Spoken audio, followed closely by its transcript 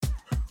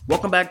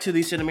Welcome back to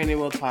the Cinemania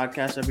World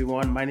Podcast,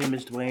 everyone. My name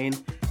is Dwayne,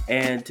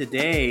 and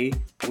today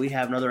we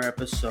have another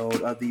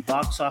episode of the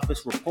Box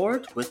Office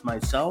Report with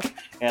myself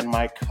and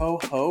my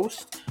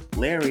co-host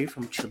Larry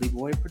from Chili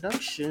Boy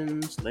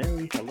Productions.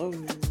 Larry, hello.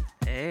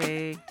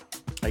 Hey,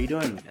 How you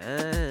doing?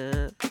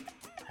 uh,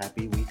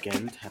 Happy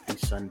weekend. Happy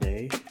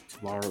Sunday.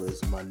 Tomorrow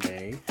is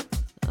Monday.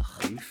 How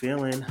ugh, you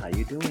feeling? How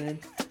you doing?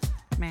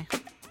 meh.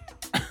 Come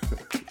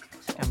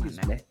on Always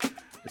now. meh.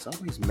 It's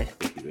always meh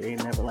with you. It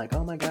ain't never like,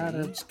 oh my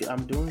god, See?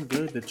 I'm doing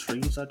good. The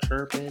trees are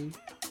chirping.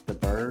 The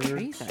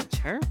Trees birds. are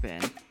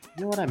chirping.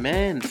 You know what I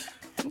meant.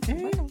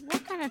 Okay?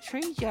 What kind of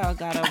trees y'all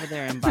got over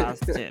there in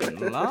Boston?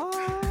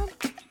 Lord.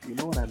 You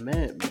know what I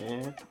meant,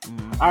 man.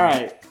 All Mm-hmm.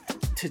 right.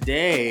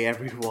 Today,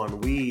 everyone,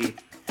 we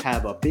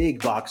have a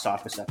big box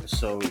office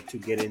episode to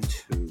get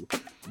into.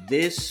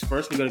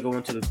 First, we're going to go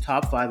into the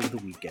top five of the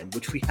weekend,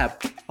 which we have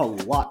a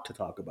lot to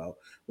talk about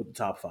with the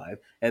top five.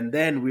 And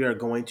then we are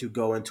going to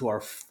go into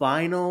our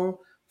final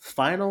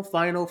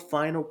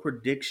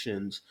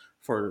predictions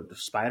for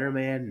Spider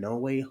Man No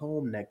Way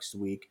Home next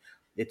week.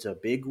 It's a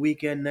big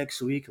weekend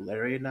next week.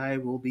 Larry and I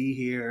will be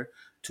here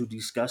to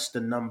discuss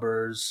the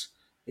numbers.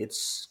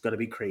 It's going to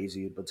be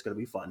crazy, but it's going to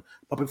be fun.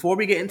 But before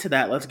we get into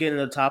that, let's get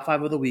into the top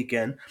five of the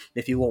weekend.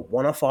 If you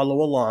want to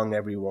follow along,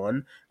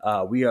 everyone,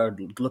 we are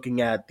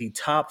looking at the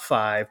top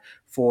five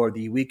for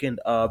the weekend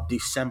of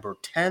December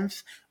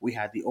 10th. We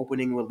had the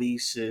opening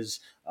releases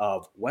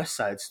of West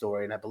Side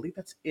Story, and I believe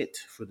that's it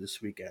for this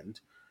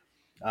weekend.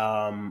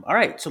 All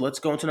right, so let's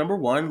go into number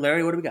one.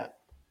 Larry, what do we got?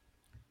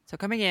 So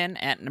coming in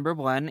at number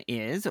one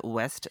is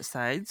West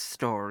Side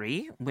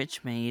Story,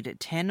 which made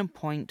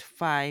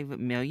 $10.5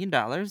 million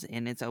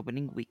in its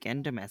opening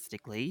weekend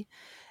domestically.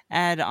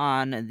 Add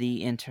on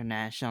the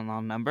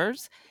international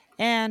numbers,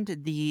 and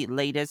the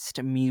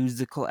latest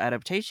musical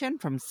adaptation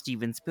from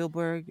Steven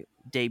Spielberg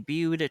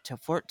debuted to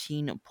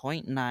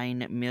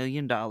 $14.9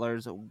 million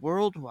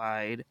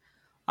worldwide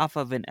off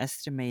of an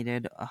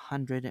estimated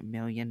 $100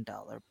 million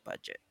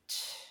budget.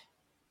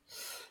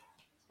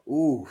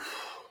 Ooh,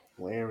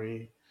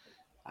 Larry.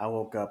 I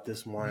woke up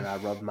this morning, I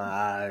rubbed my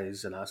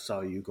eyes, and I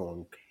saw you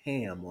going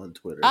ham on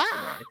Twitter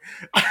Ah!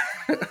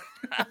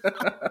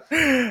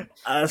 today.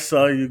 I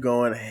saw you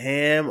going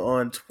ham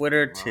on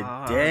Twitter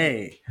Lord.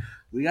 today.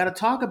 We got to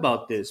talk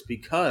about this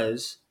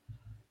because,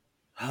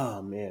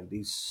 oh man,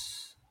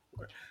 these.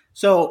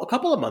 So a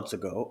couple of months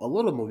ago, a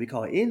little movie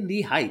called In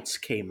the Heights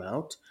came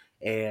out,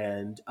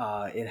 and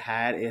it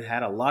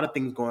had a lot of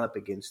things going up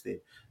against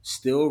it.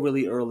 Still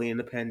really early in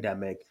the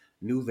pandemic,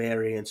 new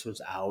variants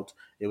was out.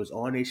 It was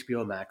on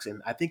HBO Max,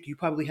 and I think you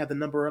probably had the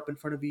number up in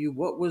front of you.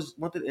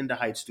 What did In the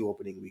Heights do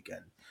opening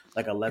weekend?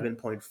 Like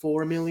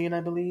 11.4 million,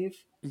 I believe.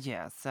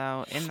 Yeah,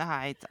 so In the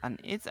Heights on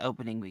its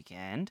opening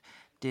weekend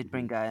did Mhm.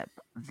 bring up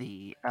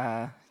the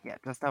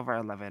just over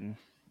 11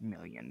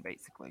 million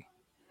basically.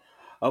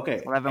 Okay,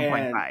 and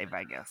 11.5,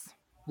 I guess.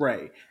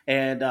 right,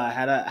 and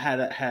had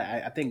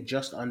I think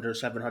just under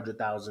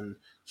 700,000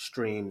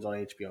 streams on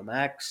HBO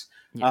Max.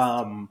 Yes.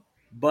 Um,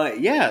 but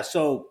yeah,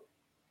 so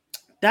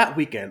that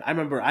weekend, I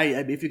remember.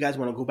 If you guys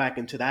want to go back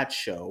into that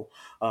show,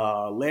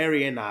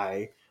 Larry and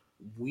I,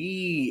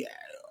 we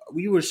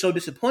we were so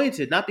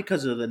disappointed, not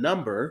because of the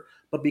number,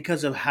 but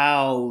because of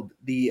how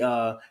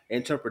the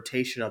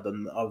interpretation of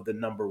the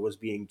number was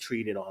being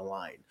treated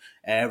online.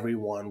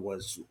 Everyone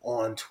was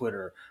on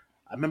Twitter.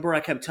 I remember I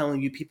kept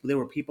telling you people there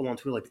were people on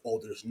Twitter like, "Oh,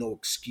 there's no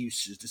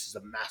excuses. This is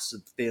a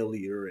massive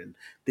failure, and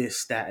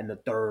this, that, and the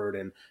third,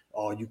 and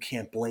oh, you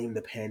can't blame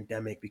the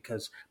pandemic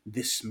because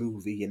this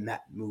movie and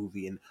that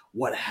movie and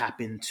what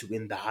happened to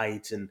In the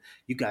Heights, and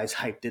you guys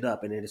hyped it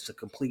up, and it's a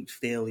complete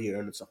failure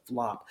and it's a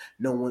flop.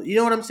 No one, you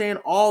know what I'm saying?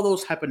 All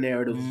those type of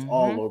narratives was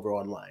all Mm-hmm. over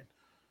online.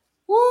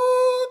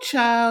 Woo,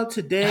 child!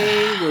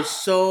 Today was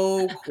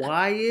so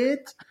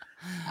quiet.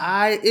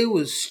 It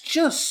was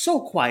just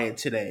so quiet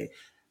today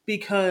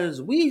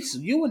because I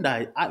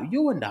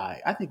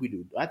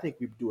think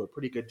we do a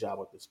pretty good job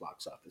with this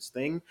box office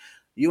thing.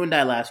 You and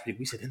I last week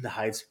we said In the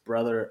Heights,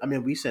 brother. I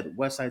mean, we said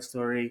West Side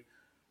Story.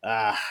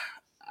 Uh,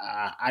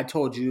 I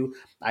told you,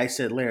 I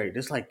said, Larry,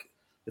 there's like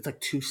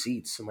two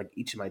seats in like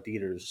each of my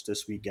theaters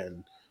this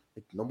weekend.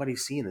 Like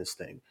nobody's seeing this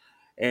thing.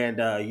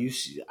 And I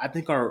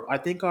think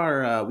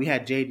our we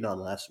had Jaden on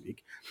last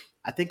week.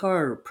 I think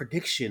our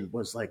prediction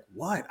was like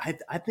what?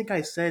 I think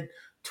I said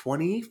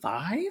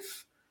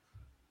 25,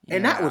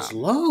 and that Yeah, was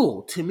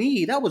low to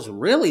me. That was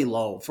really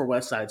low for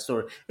West Side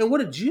Story. And what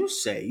did you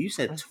say? You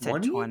said I said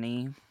 20.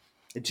 20.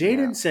 Yeah.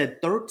 Jaden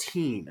said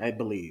 13, I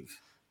believe.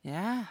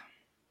 Yeah.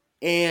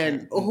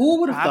 And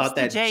who would have Props thought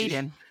to that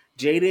Jaden.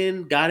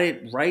 Jaden got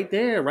it right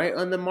there, right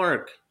on the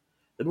mark?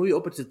 The movie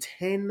opened to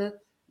 $10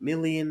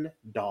 million.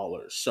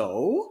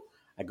 So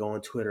I go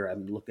on Twitter.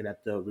 I'm looking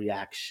at the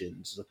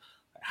reactions.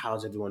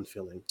 How's everyone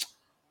feeling?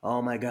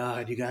 Oh my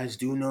God, you guys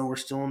do know we're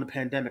still in the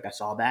pandemic. I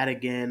saw that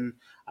again.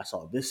 I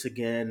saw this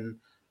again.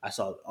 I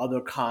saw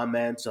other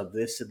comments of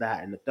this and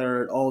that and the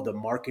third. Oh, the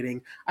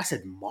marketing. I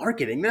said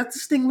marketing? That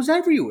this thing was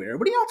everywhere.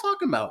 What are y'all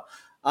talking about?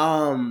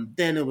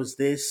 Then it was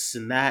this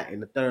and that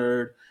and the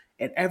third.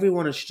 and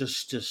everyone is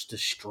just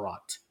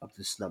distraught of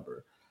this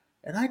number.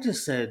 And I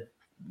just said,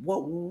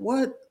 what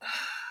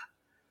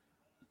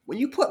when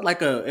you put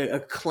like a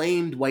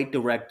acclaimed white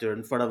director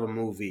in front of a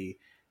movie,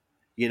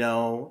 you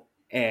know,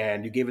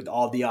 and you give it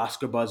all the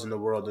Oscar buzz in the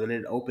world, and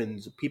then it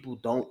opens, people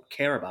don't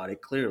care about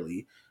it.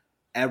 Clearly,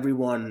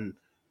 everyone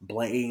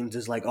blames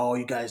is like, oh,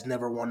 you guys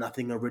never won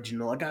nothing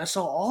original. Like I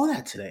saw all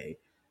that today.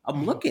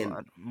 I'm looking,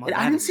 Well, and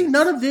I that didn't is see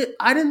none just of it.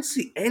 I didn't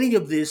see any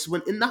of this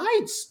when In the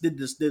Heights did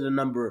a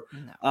number.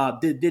 no.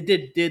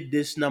 Did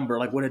this number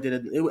like what it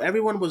did?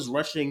 Everyone was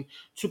rushing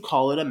to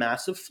call it a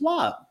massive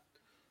flop.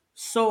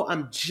 So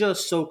I'm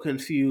just so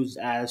confused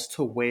as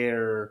to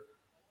where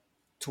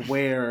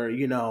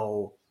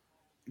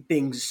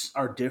things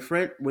are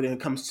different when it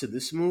comes to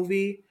this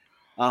movie.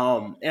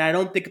 And I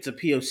don't think it's a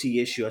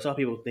POC issue. I saw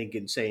people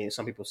thinking, saying,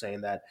 some people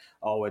saying that,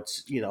 oh,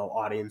 it's,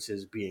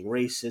 audiences being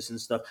racist and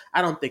stuff.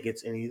 I don't think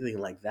it's anything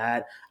like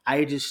that.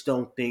 I just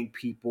don't think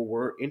people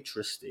were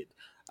interested.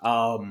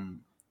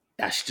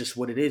 That's just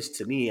what it is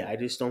to me. I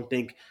just don't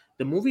think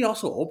the movie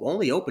also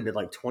only opened at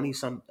like 20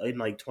 some in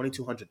like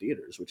 2,200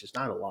 theaters, which is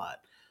not a lot.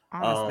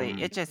 Honestly, Um,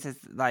 it just is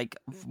like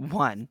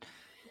one.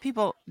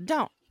 People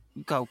don't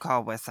go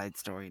call West Side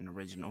Story an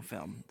original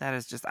film. That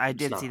is just I it's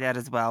did see not. that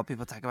as well.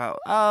 People talk about,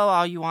 oh,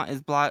 all you want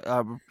is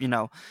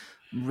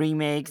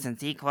remakes and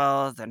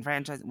sequels and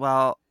franchise.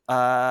 Well,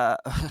 I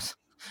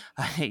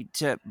hate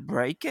to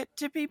break it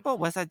to people.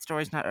 West Side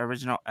Story is not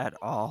original at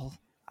all.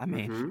 I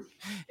mean, Mm-hmm.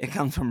 it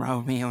comes from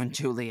Romeo and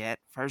Juliet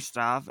first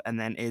off, and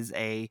then is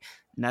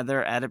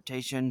another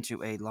adaptation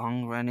to a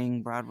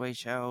long-running Broadway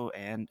show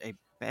and a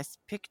Best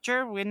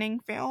Picture winning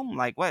film.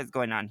 Like, what is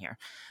going on here?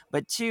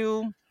 But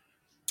two,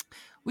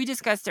 we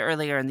discussed it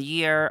earlier in the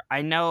year.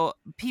 I know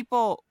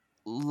people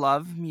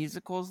love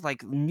musicals,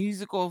 like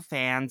musical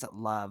fans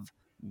love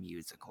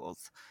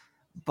musicals,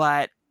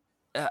 but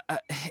uh,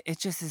 it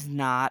just is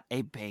not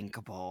a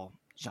bankable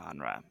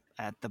genre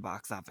at the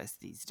box office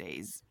these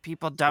days.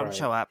 People don't Right.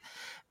 show up.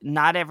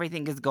 Not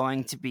everything is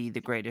going to be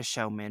The Greatest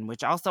Showman,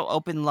 which also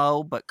opened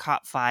low but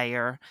caught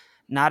fire.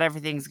 Not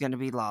everything's going to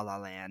be La La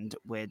Land,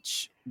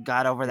 which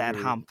got over that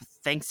Mm-hmm. hump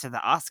thanks to the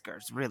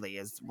Oscars, really,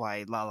 is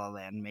why La La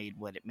Land made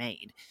what it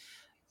made.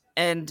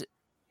 And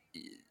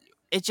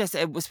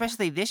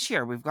especially this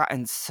year, we've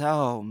gotten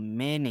so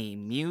many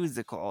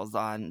musicals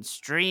on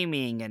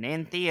streaming and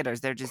in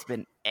theaters. They've just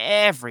been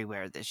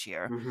everywhere this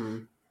year Mm-hmm.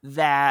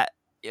 that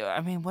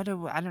I mean, I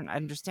don't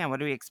understand. What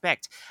do we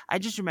expect? I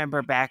just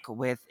remember back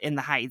with In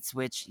the Heights,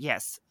 which,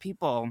 yes,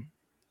 people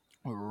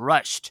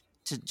rushed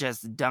to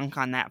just dunk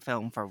on that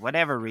film for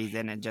whatever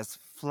reason and just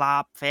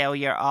flop,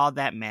 failure, all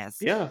that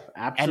mess. Yeah,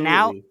 And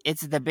now absolutely.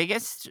 it's the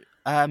biggest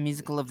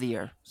musical of the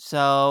year.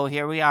 So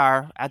here we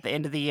are at the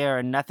end of the year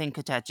and nothing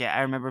could touch it.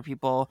 I remember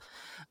people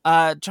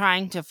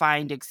trying to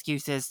find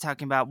excuses,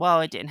 talking about,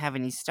 well, it didn't have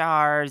any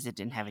stars, it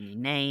didn't have any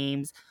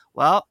names.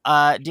 Well,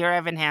 Dear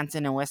Evan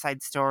Hansen and West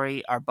Side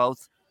Story are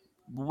both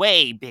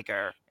way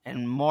bigger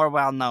and more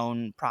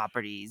well-known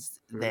properties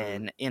Mm-hmm.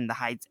 than In the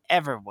Heights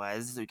ever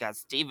was. We got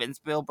Steven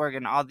Spielberg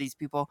and all these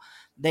people.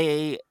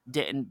 They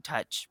didn't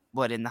touch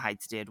what In the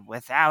Heights did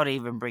without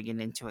even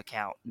bringing into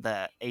account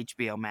the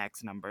HBO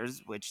Max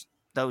numbers, which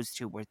those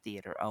two were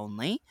theater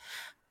only.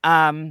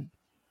 Um,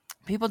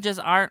 People just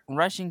aren't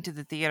rushing to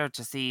the theater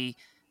to see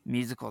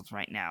musicals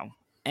right now.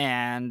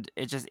 And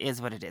it just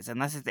is what it is,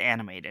 unless it's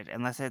animated,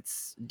 unless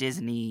it's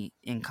Disney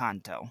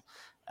Encanto.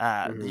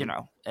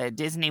 Mm-hmm.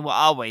 Disney will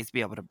always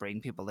be able to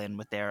bring people in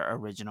with their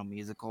original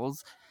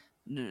musicals.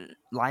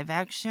 Live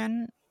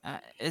action,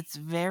 it's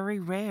very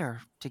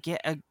rare to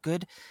get a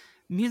good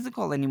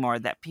musical anymore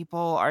that people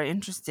are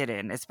interested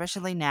in,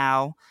 especially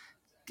now.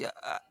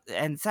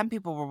 And some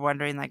people were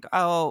wondering, like,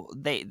 oh,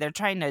 they're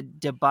trying to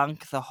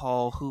debunk the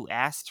whole who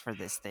asked for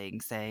this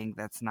thing, saying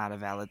that's not a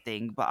valid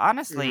thing. But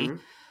honestly, Mm-hmm.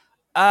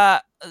 uh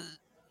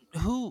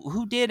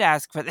who did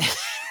ask for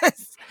this?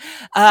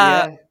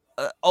 uh Yeah.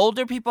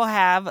 Older people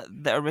have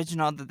the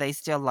original that they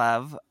still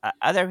love.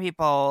 Other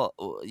people,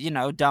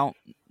 don't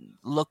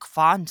look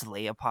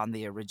fondly upon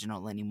the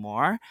original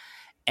anymore.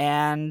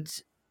 And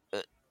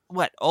uh,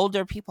 what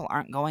older people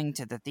aren't going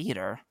to the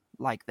theater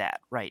like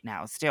that right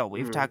now. Still,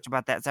 we've Mm-hmm. talked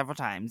about that several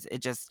times. It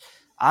just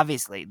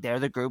obviously they're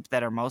the group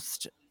that are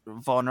most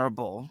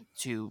vulnerable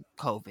to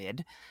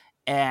COVID,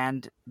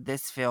 and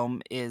this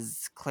film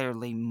is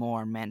clearly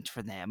more meant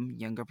for them.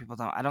 Younger people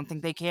don't. I don't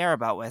think they care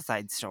about West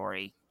Side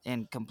Story.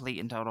 In complete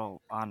and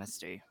total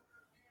honesty.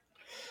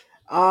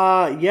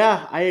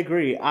 Yeah, I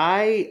agree.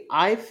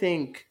 I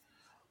think,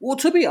 well,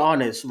 to be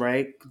honest,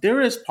 right,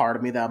 there is part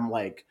of me that I'm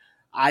like,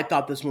 I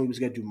thought this movie was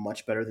gonna do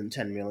much better than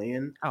 10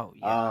 million. Oh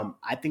yeah.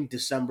 I think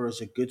December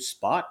is a good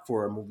spot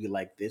for a movie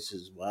like this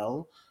as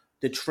well.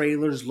 The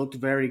trailers looked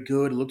very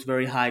good, looked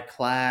very high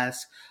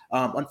class.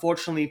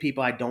 Unfortunately,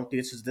 people, I don't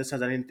think this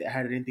has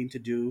had anything to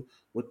do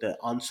with the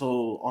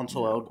Ansel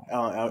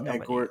No, nobody.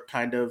 Elgort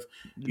kind of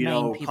The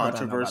main people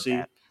don't know about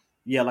that. controversy.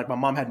 Yeah, like my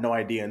mom had no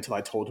idea until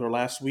I told her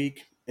last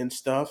week and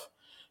stuff.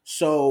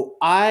 So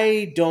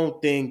I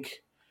don't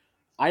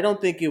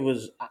think it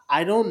was.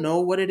 I don't know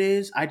what it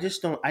is. I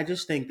just don't. I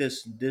just think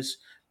this.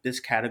 this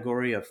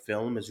category of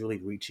film is really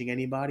reaching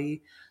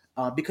anybody,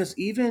 because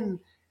even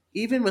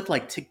with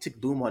like Tick Tick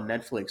Boom on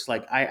Netflix,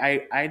 like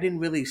I didn't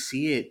really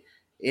see it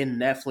in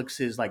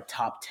Netflix's like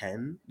top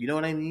 10. You know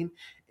what I mean?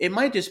 It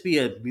might just be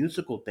a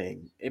musical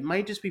thing. It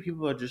might just be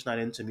people are just not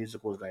into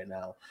musicals right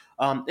now.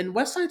 And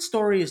West Side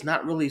Story is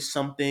not really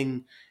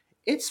something.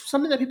 It's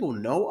something that people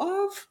know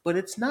of, but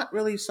it's not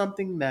really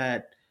something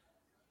that,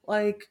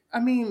 like, I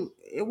mean,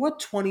 what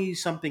 20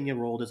 something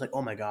year old is like,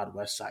 oh my god,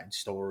 West Side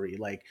Story,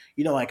 like,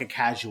 like a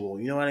casual,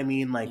 you know what I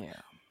mean? Yeah.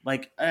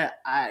 Like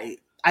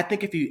I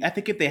think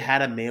if they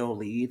had a male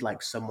lead,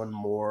 like someone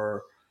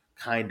more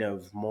kind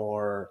of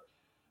more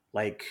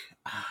like,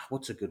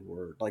 what's a good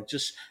word, like,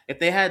 just if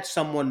they had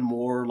someone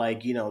more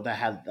like,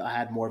 that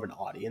had more of an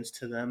audience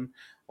to them,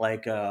 I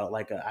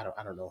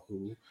don't know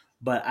who,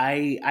 but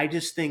I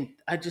just think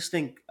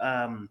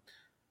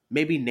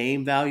maybe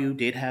name value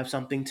did have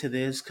something to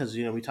this, because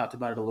we talked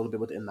about it a little bit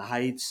within the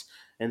Heights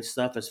and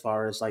stuff, as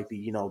far as like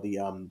the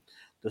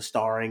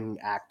starring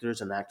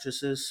actors and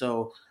actresses.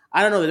 So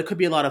I don't know, there could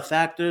be a lot of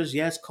factors.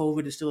 Yes,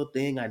 COVID is still a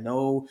thing. I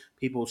know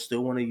people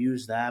still want to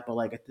use that, but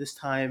like at this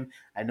time,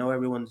 I know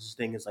everyone's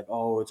thing is like,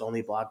 oh, it's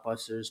only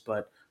blockbusters,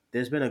 but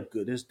there's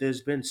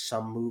been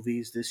some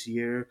movies this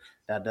year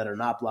that are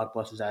not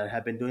blockbusters that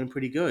have been doing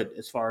pretty good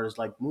as far as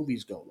like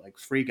movies go, like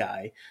Free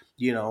Guy.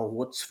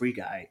 What's Free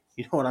Guy?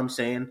 You know what I'm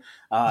saying? And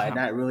Yeah.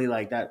 that really,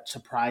 like, that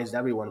surprised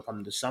everyone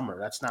from the summer.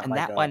 That's not And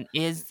like that a, one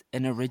is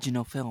an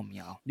original film,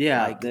 y'all.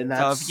 yeah. Like, Then so if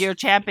that's, you're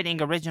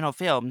championing original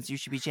films, you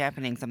should be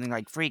championing something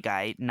like Free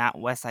Guy, not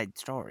West Side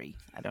Story.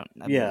 I mean,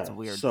 it's yeah. a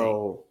weird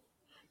thing.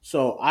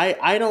 So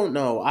I don't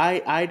know.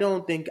 I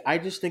don't think. I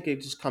just think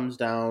it just comes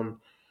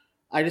down.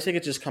 I just think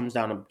it just comes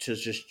down to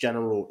just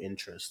general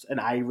interest, and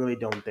I really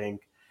don't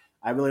think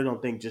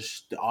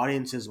just the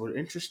audiences were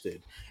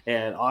interested,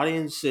 and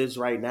audiences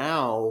right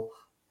now,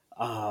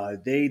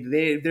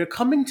 they're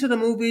coming to the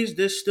movies.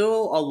 There's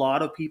still a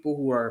lot of people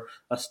who are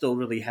still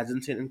really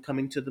hesitant in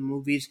coming to the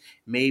movies.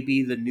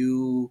 Maybe the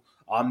new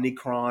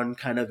Omicron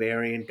kind of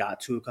variant got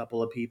to a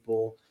couple of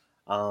people.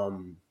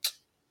 Um,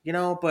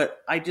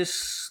 but I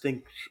just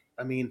think,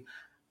 I mean,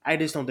 I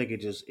just don't think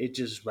it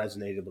just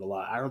resonated with a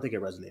lot. I don't think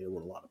it resonated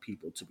with a lot of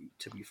people,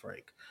 to be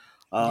frank.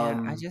 Yeah, I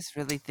Um, just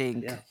really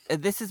yeah.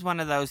 think this is one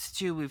of those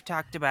too. We've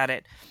talked about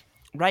it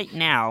right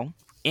now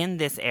in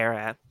this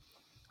era.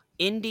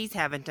 Indies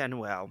haven't done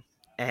well,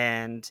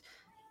 and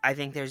I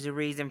think there's a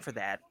reason for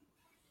that.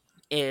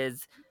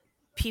 Is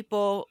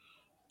people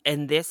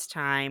in this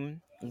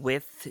time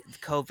with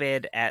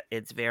COVID at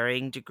its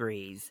varying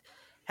degrees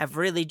have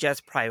really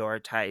just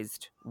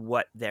prioritized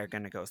what they're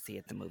going to go see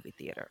at the movie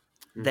theater.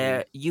 Hmm.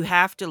 There you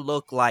have to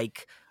look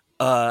like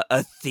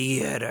a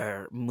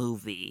theater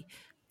movie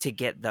to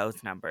get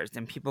those numbers,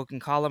 and people can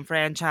call them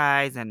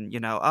franchise and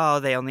oh,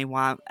 they only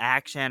want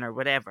action or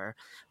whatever,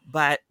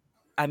 but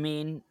I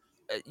mean,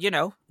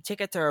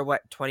 tickets are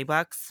what,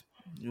 $20.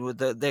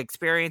 The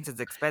experience is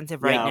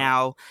expensive right Yeah.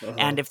 now, Uh-huh.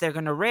 and if they're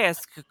going to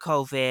risk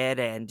COVID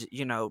and,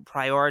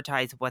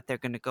 prioritize what they're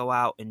going to go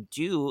out and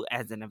do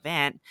as an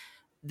event,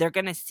 they're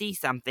going to see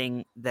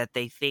something that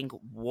they think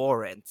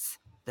warrants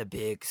the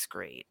big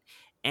screen.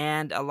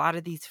 And a lot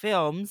of these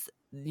films,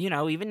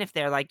 even if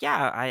they're like,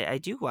 yeah, I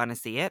do want to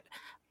see it,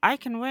 I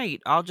can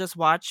wait. I'll just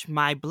watch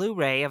my Blu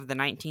ray of the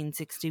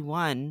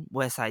 1961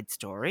 West Side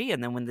Story.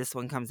 And then when this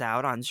one comes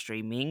out on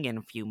streaming in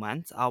a few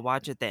months, I'll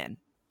watch it then.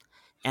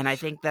 And I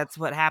think that's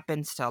what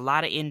happens to a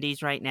lot of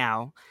indies right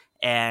now.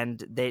 And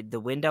the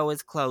window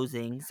is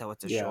closing, so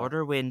it's a Yeah.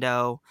 shorter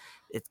window.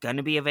 It's going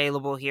to be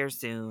available here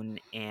soon.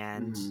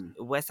 And Hmm.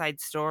 West Side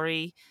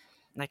Story,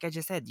 like I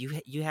just said,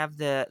 you have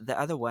the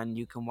other one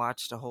you can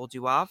watch to hold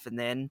you off, and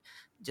then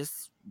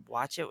just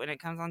watch it when it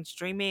comes on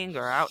streaming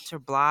or out to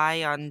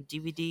buy on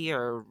DVD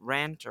or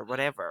rent or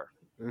whatever.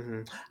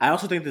 I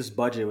also think this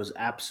budget was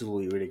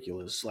absolutely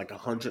ridiculous. Like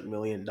 $100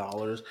 million.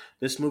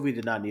 This movie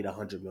did not need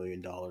 $100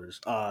 million.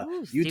 Ooh,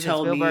 You Steven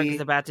tell Spielberg is me.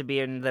 about to be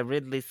in the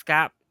Ridley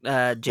Scott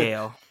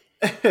jail.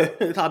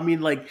 I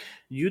mean, like,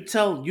 you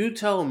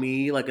tell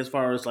me, like, as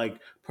far as like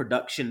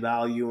production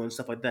value and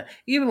stuff like that.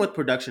 Even with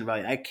production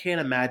value, I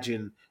can't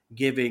imagine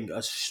giving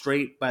a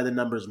straight by the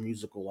numbers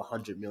musical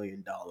 $100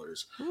 million.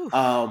 Oof.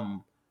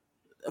 Um,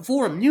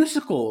 for a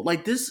musical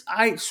like this,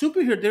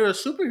 there are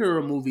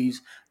superhero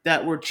movies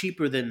that were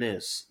cheaper than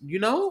this.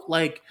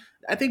 Like,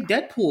 I think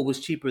Deadpool was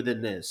cheaper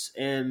than this,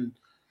 and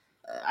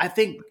I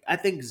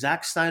think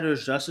Zack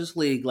Snyder's Justice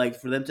League, like,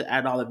 for them to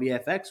add all the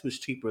VFX, was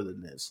cheaper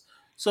than this.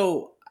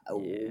 So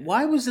Yeah.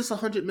 why was this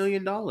 $100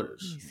 million? Let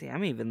me see.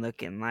 I'm even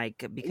looking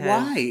like because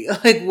Why?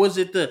 Like, was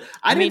it the?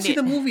 I I didn't mean see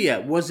the movie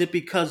yet. Was it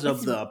because of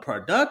it's the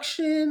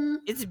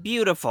production? it's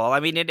beautiful.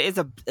 I mean, it is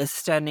a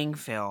stunning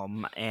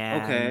film,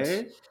 and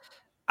Okay.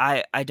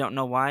 I don't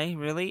know why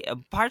really.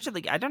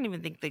 Partially, I don't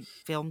even think they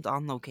filmed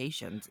on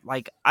locations.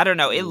 Like, I don't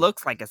know. It Mm.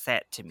 looks like a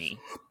set to me.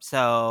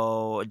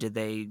 So did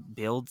they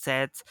build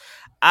sets?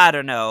 I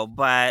don't know.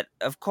 But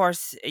of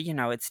course,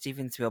 it's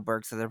Steven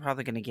Spielberg, so they're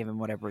probably going to give him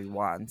whatever he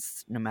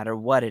wants, no matter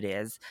what it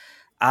is.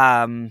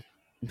 Um,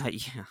 But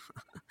yeah.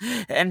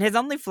 And his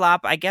only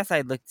flop, I guess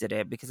I looked at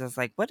it because I was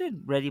like, what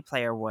did Ready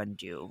Player One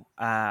do?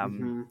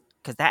 Hmm.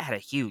 Because that had a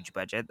huge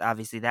budget.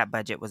 Obviously, that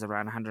budget was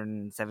around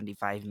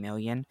 175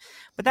 million,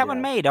 but that one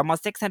Yeah. made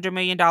almost 600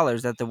 million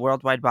dollars at the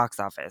worldwide box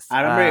office.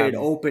 I remember it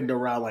opened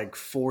around like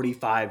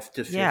 45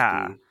 to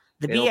Yeah, 50.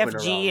 the It opened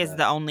BFG around is the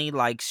that. only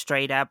like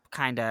straight up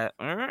kind of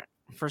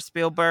for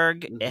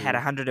Spielberg. It had Hmm.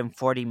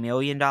 $140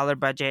 million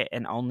budget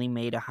and only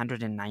made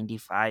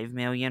 195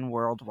 million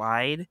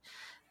worldwide.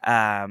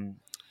 Um,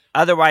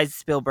 Otherwise,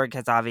 Spielberg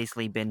has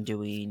obviously been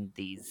doing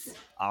these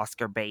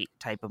Oscar bait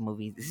type of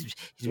movies.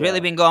 He's really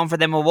Yeah. been going for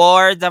them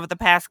awards over the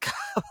past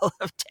couple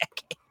of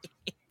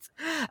decades.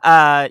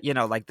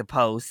 Like The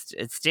Post,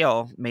 it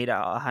still made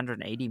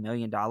 $180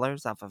 million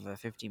off of a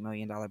 $50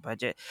 million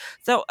budget.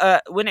 So,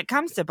 when it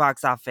comes to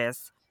box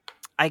office,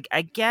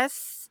 I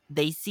guess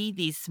they see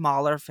these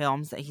smaller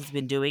films that he's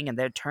been doing and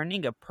they're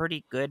turning a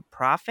pretty good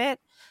profit,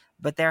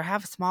 but they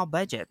have small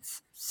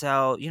budgets.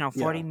 So, Yeah.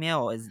 40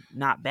 mil is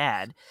not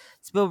bad.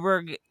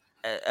 Spielberg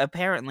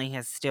apparently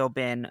has still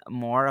been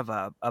more of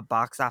a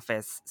box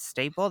office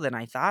staple than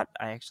I thought.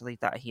 I actually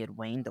thought he had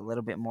waned a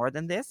little bit more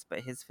than this,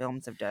 but his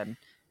films have done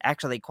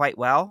actually quite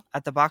well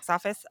at the box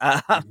office,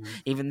 Hmm.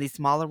 even these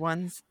smaller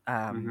ones.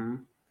 Hmm.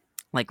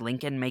 Like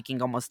Lincoln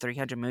making almost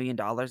 $300 million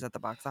at the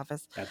box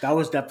office. Yeah, that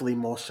was definitely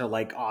most of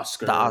like The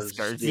Oscars.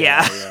 Oscars,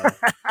 yeah. Yeah, yeah.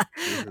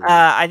 Hmm.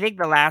 I think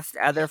the last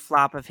other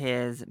flop of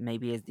his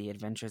maybe is The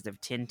Adventures of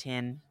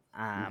Tintin.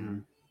 Hmm.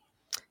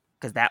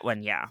 Because that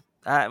one, yeah.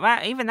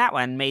 Well, even that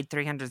one made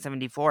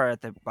 374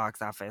 at the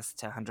box office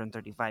to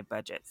 135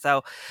 budget.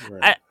 So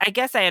Right. I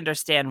guess I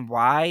understand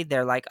why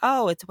they're like,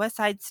 oh, it's West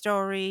Side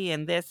Story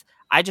and this.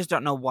 I just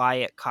don't know why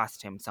it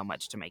cost him so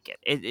much to make it.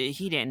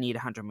 He didn't need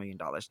 $100 million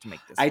to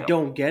make this I film.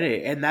 don't get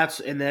it, and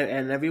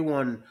and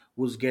everyone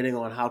was getting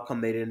on how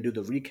come they didn't do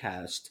the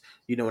recast,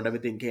 when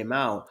everything came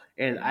out,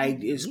 and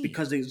it's Really?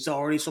 because there's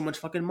already so much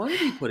fucking money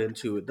they put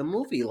into it. The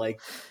movie, like,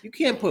 you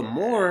can't put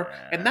more,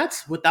 and Yeah.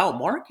 that's without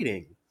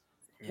marketing.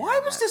 Why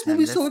Yeah, was that this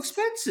movie and so this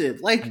expensive?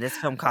 and Like, this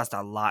film cost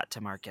a lot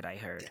to market, I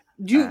heard.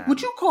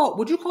 would you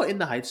call In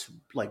the Heights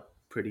like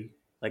pretty?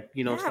 Like, as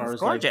Yeah, it far was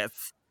as like,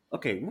 gorgeous.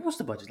 okay, what was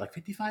the budget? Like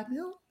 55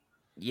 mil?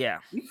 Yeah.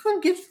 You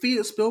couldn't give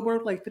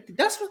Spielberg like 50.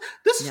 This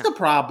is Yeah. the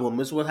problem.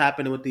 Is what's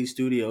happening with these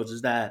studios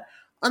is that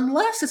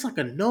unless it's like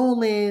a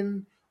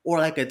Nolan or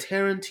like a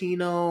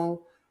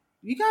Tarantino,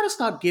 you got to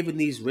stop giving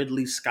these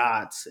Ridley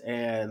Scotts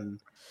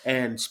and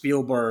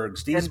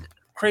Spielbergs these And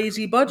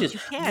crazy budgets. you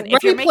can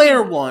if you're Ready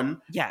Player making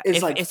One yeah, is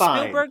if like if fine,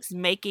 Spielberg's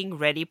making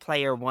Ready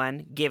Player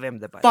One, give him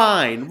the budget.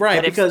 fine, right?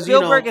 But if Because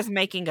Spielberg is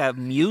making a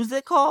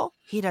musical,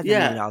 he doesn't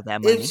need yeah, all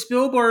that if money.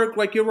 Spielberg,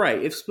 like you're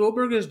right, if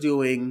Spielberg is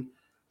doing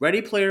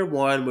Ready Player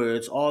One, where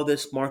it's all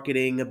this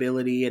marketing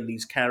ability and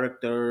these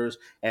characters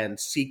and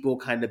sequel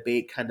kind of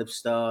bait kind of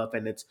stuff,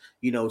 and it's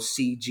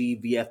CG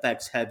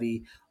VFX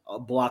heavy,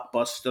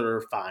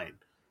 blockbuster, fine.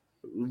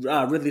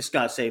 Ridley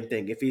Scott, same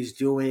thing. If he's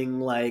doing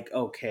like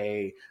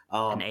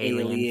An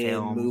alien Alien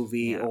film,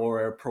 movie yeah.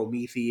 or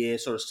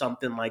Prometheus or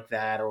something like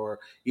that, or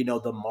The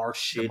The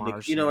Martian,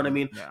 you know what I Martian,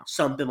 mean? yeah.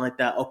 Something like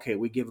that. Okay,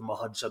 we give him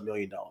 $100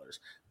 million.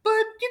 But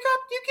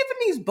you giving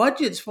these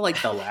budgets for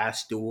like The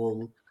Last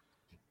Duel,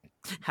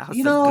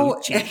 you House of know,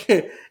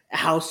 Gucci,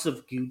 House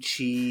of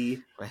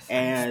Gucci, West Side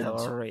and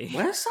Story.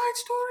 West Side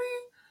Story.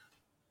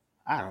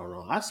 I don't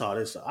know. I saw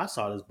this. I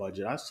saw this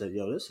budget. I said,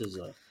 "Yo, this is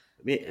a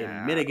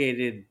Yeah.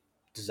 mitigated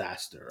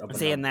disaster of a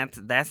See, and number."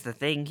 that's the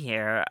thing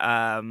here.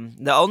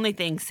 The only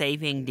thing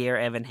saving Dear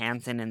Evan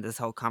Hansen in this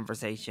whole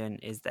conversation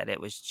is that it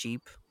was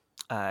cheap.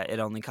 It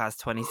only cost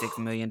 $26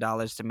 million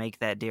to make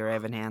that Dear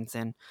Evan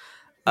Hansen.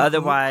 Uh-huh.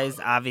 Otherwise,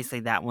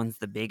 obviously, that one's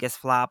the biggest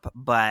flop.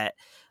 But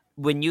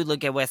when you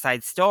look at West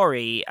Side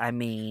Story, I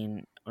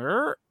mean,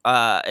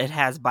 it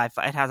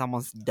has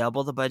almost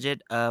double the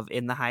budget of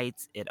In the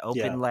Heights. It Yeah,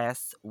 opened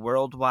less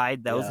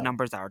worldwide. Those yeah.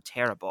 numbers are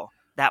terrible.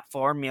 That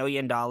 $4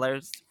 million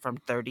from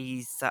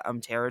 30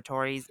 something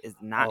territories is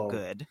not Oh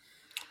good.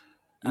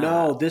 Uh,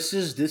 no, this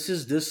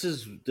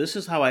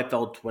is how I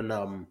felt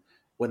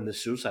when the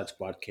Suicide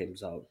Squad came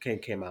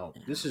out.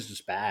 This is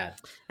just bad.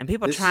 and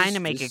people This trying to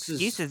is make this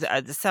is excuses.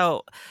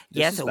 So this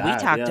yes, is we bad.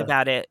 talked Yeah.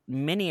 about it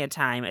many a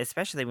time,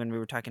 especially when we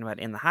were talking about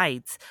In the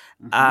Heights.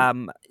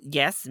 Hmm.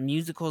 Yes,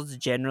 musicals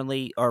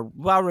generally are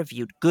well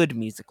reviewed. Good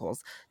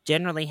musicals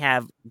generally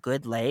have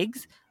good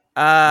legs.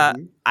 Uh,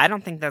 Hmm. I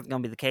don't think that's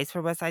going to be the case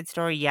for West Side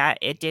Story. Yeah,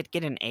 it did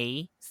get an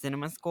A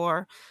cinema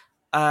score.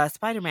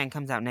 Spider Man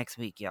comes out next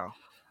week, y'all.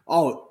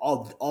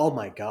 Oh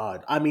my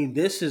God! I mean,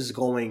 this is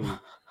going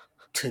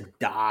to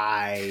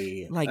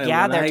die. Like, And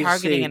yeah, when they're I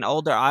targeting an say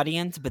older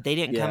audience, but they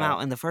didn't come yeah,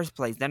 out in the first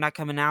place. They're not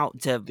coming out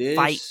to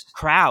fight this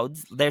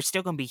crowds. There's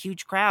still going to be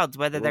huge crowds,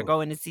 whether they're ugh,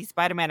 going to see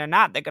Spider Man or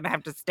not. They're going to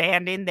have to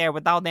stand in there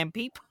with all them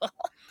people.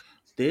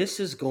 this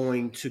is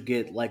going to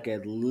get like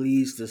at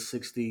least a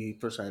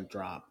 60%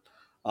 drop.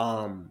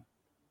 Um,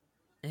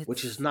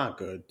 which is It's not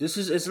good.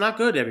 It's not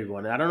good,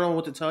 everyone. I don't know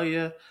what to tell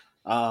you.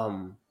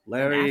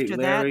 And after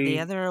that, the Larry,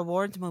 other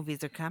awards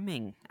movies are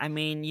coming. I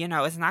mean,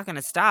 it's not going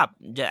to stop.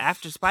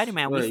 After Spider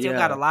Man, we well, still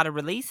got a yeah, lot of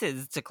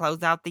releases to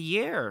close out the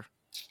year.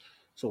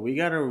 So we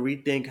got to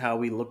rethink how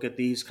we look at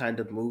these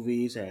kind of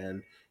movies,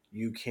 and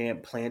you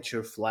can't plant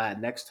your flag.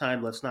 Next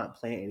time, let's not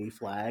plant any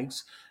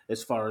flags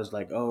as far as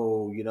like,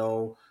 oh,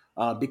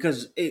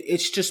 because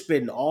it's just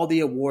been all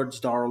the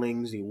awards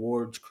darlings, the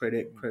awards No,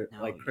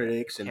 yeah,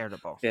 critics,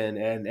 terrible.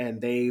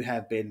 and they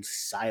have been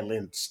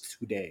silenced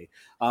today.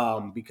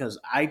 Because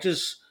I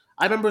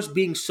remember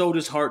being so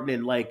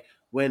disheartening, like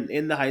when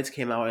In the Heights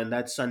came out, and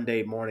that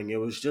Sunday morning, it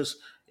was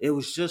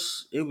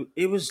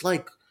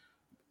like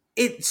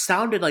it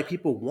sounded like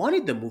people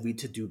wanted the movie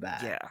to do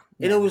bad, Yeah,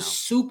 and it yeah, was no,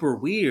 super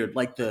weird.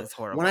 Like it the was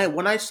horrible.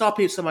 when I saw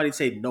somebody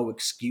say no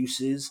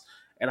excuses,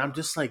 and I'm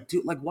just like,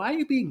 dude, like why are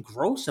you being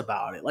gross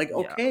about it? Like,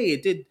 Yeah. okay,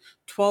 it did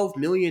 $12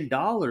 million.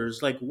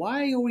 Like,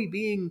 why are we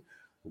being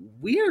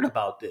weird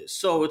about this?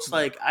 So it's Yeah.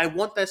 like I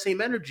want that same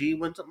energy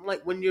when something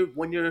like when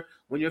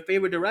your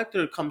favorite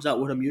director comes out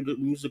with a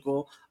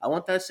musical. I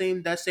want that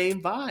same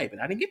vibe,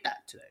 and I didn't get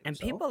that today. And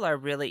So people are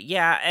really,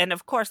 yeah, and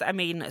of course, I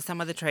mean,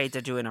 some of the trades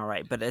are doing all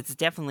right, but it's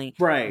definitely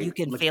right,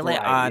 like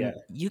right, yeah.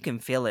 you can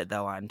feel it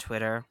though on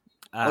Twitter.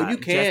 Oh, you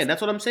can. Just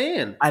That's what I'm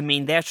saying. I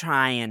mean, they're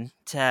trying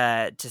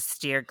to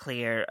steer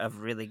clear of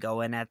really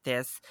going at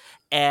this.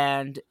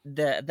 And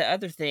the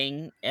other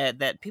thing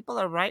that people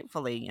are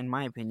rightfully, in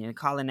my opinion,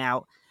 calling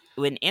out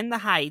when In the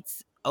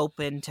Heights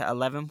opened to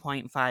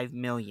 11.5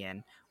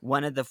 million,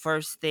 one of the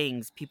first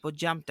things people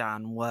jumped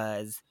on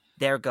was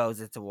there goes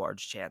its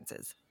awards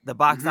chances. The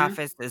box Hmm.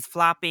 office is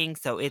flopping,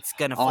 so it's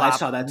gonna Oh, I flop.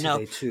 saw that No,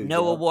 today too.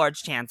 no Yep.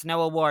 awards chance,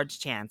 no awards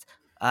chance.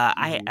 Hmm.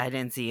 I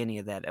didn't see any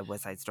of that at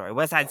West Side Story.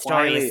 West Side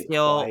Story is Quiet,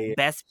 still quiet,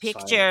 best silent.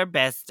 picture,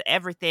 best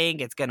everything.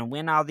 It's gonna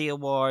win all the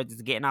awards.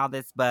 It's getting all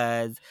this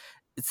buzz.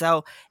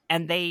 So,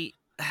 and they,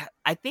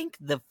 I think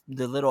the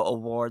little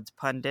awards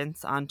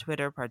pundits on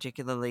Twitter,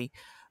 particularly,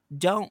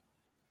 don't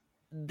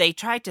they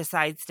try to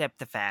sidestep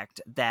the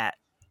fact that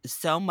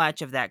so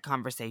much of that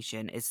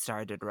conversation is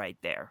started right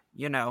there.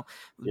 Yeah.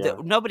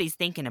 Nobody's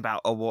thinking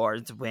about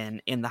awards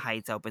when In the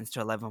Heights opens to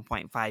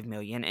 11.5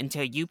 million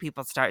until you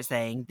people start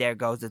saying, there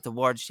goes its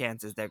awards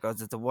chances, there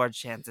goes its awards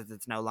chances,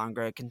 it's no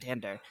longer a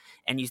contender.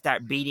 And you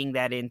start beating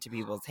that into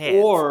people's heads.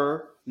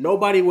 Or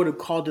nobody would have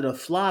called it a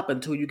flop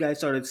until you guys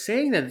started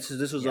saying that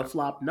this was a Yeah.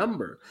 flop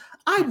number.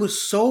 I was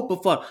so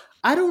befuddled.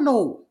 I don't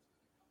know.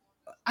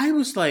 I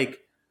was like,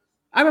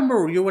 I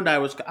remember you and I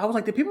was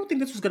like, did people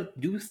think this was gonna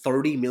do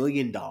 $30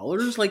 million?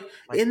 Like Like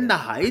In the the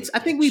Heights? I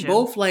think we prediction.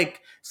 both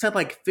like said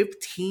like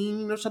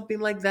 15 or something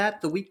like that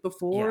the week Yeah.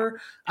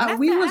 before. And that's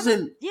We and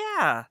wasn't.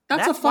 yeah,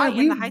 That's a that's why fine.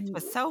 In the Heights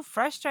was so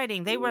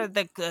frustrating. They were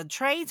the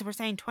trades were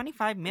saying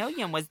 25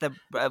 million was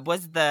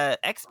the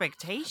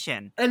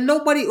expectation. And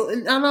nobody,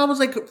 and I was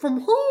like,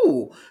 from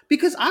who?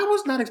 Because I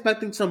was not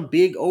expecting some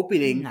big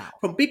opening No.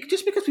 from big.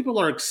 Just because people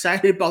are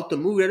excited about the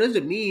movie, that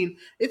doesn't mean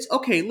it's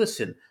okay.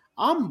 Listen,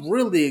 I'm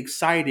really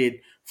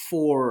excited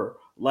for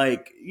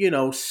like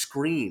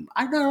Scream.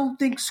 I don't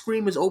think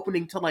Scream is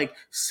opening to like Yeah.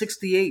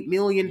 $68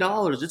 million.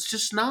 It's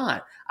just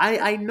not.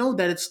 I know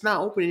that it's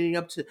not opening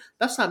up to.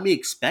 That's not me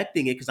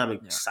expecting it because I'm Yeah.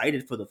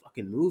 excited for the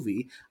fucking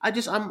movie.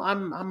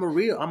 I'm a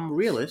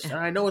realist, and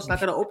I know it's not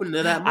going to open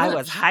to that I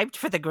was much. hyped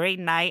for the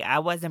Green Knight. I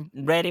wasn't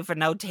ready for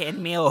no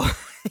 10 mil.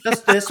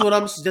 That's what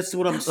I'm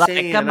Like,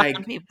 saying, come and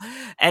on, people.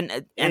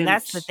 And and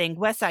that's the thing.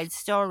 West Side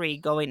Story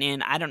going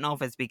in, I don't know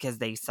if it's because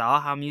they saw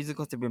how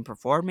musicals have been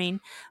performing,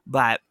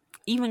 but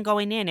even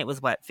going in, it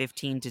was what,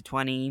 15 to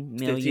 20 15.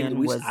 million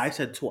was, I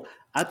said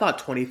I thought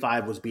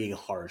 25 was being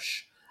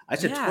harsh. I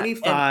said yeah. And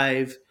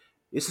 25.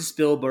 This is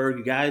Spielberg.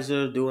 You guys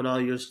are doing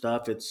all your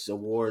stuff. It's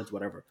awards,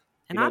 whatever.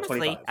 And honestly,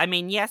 25. I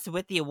mean, yes,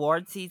 with the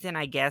award season,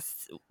 I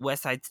guess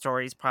West Side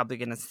Story is probably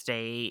going to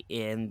stay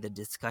in the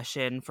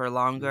discussion for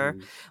longer.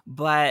 Hmm.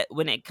 But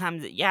when it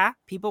comes, yeah,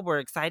 people were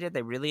excited.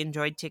 They really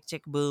enjoyed Tick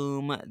Tick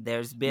Boom.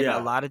 There's been a Yeah,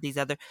 lot of these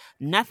other.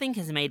 Nothing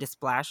has made a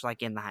splash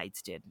like In the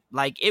Heights did.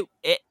 Like it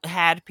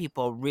had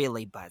people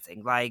really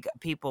buzzing. Like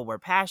people were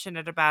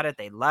passionate about it.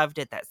 They loved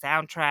it. That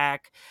soundtrack,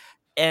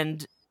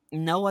 and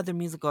no other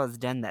musical has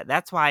done that.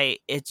 That's why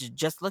it's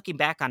just looking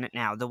back on it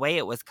now, the way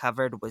it was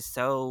covered was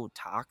so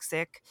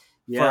toxic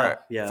yeah, for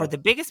yeah. the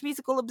biggest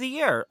musical of the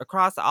year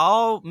across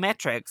all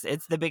metrics.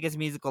 It's the biggest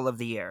musical of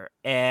the year,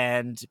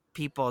 and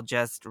people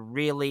just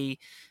really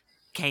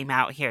came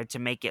out here to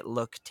make it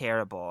look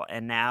terrible.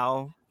 And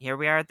now here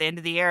we are at the end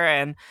of the year,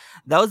 and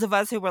those of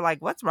us who were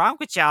like, "What's wrong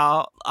with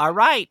y'all?" are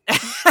right.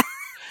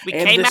 We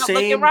And came the out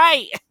looking same.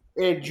 right.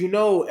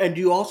 And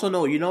you also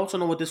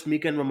know what this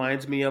weekend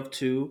reminds me of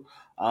too.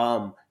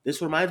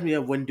 This reminds me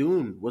of when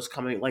Dune was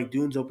coming, like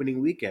Dune's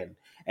opening weekend,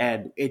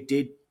 and it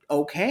did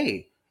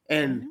okay,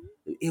 and Mhm.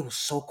 it was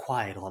so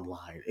quiet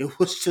online. It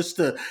was just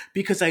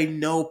because I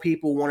know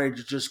people wanted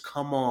to just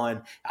come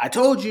on. I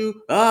told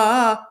you,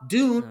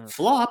 Dune Ugh,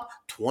 flop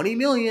 20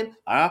 million.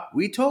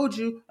 We told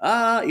you,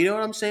 you know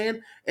what I'm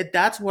saying? And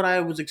that's what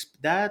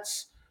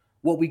that's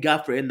what we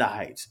got for In the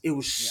Heights. It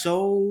was yeah.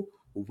 so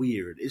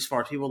weird as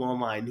far as people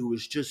online who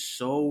was just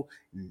so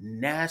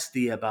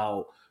nasty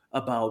about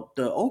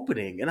the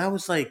opening, and I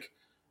was like,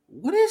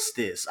 what is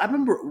this? I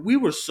remember we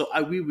were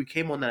we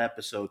came on that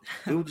episode.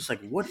 We were just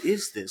like, what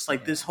is this?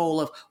 Like Yeah, this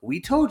whole of we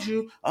told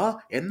you,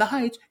 In the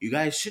Heights, you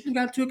guys shouldn't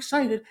have got too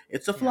excited.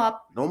 It's a yeah.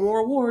 flop. No more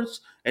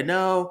awards. And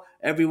now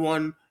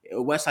everyone,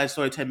 West Side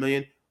Story 10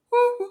 million.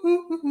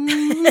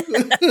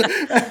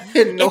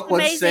 And no It's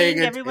one's saying amazing,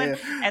 it. everyone, Yeah.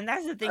 and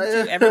that's the thing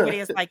too, everybody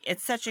is like,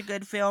 "It's such a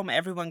good film,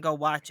 everyone go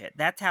watch it."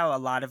 That's how a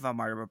lot of them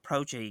are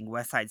approaching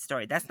West Side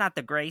Story. That's not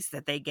the grace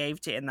that they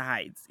gave to In the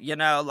Heights,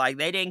 like,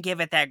 they didn't give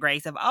it that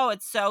grace of, "Oh,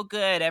 it's so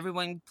good,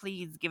 everyone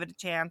please give it a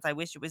chance, I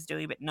wish it was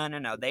doing," but no, no,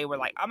 no, they were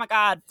like, "Oh my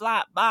god,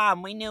 flop,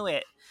 bomb, we knew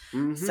it."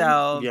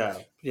 So Yeah.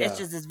 it's Yeah.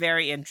 just it's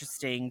very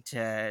interesting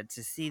to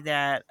see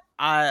that.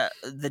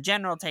 The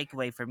general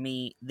takeaway for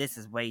me, this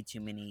is way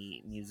too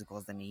many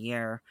musicals in a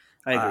year.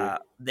 I agree.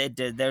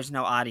 There's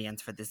no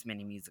audience for this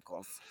many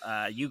musicals.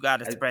 You got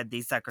to I, spread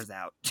these suckers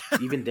out.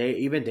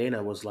 even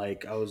Dana was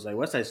like, I was like,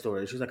 West Side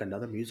Story. She's like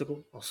another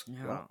musical. I was like,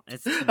 No,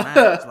 it's too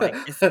much.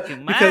 Like it's too what?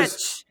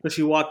 much. Because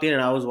she walked in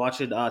and I was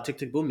watching Tick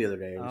Tick Boom the other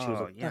day, and she was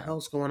Oh like, "What the yeah.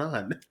 hell's going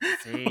on?" I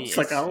See, was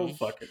like, "I don't see.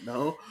 fucking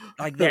know."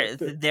 Like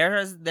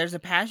there's a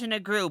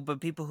passionate group of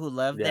people who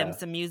love them Yeah,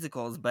 some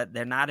musicals, but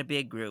they're not a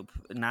big group,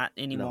 not no,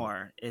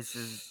 anymore. It's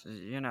just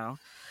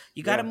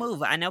you got to yeah,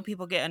 move. I know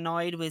people get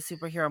annoyed with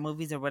superhero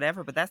movies or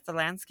whatever, but that's the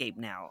landscape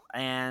now.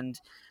 And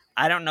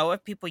I don't know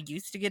if people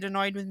used to get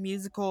annoyed with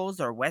musicals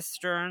or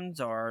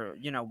westerns or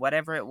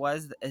whatever it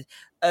was.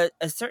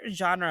 A certain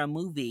genre of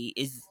movie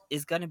is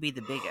going to be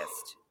the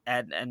biggest,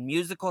 and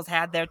musicals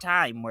had their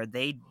time where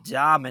they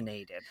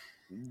dominated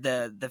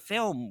the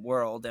film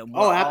world and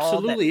were oh,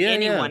 all that absolutely, yeah, yeah,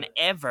 anyone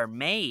ever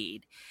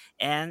made,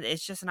 and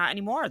it's just not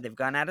anymore. They've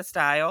gone out of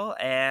style,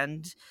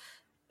 and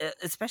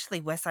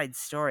especially West Side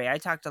Story. I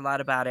talked a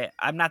lot about it.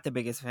 I'm not the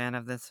biggest fan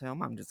of this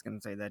film. I'm just going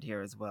to say that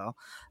here as well.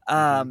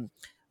 hmm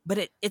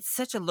But it's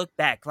such a look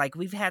back. Like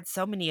we've had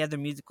so many other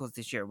musicals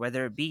this year,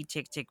 whether it be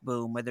Tick Tick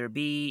Boom, whether it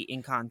be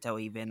Encanto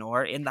even,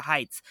 or In the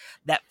Heights,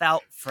 that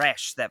felt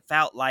fresh, that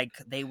felt like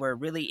they were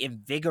really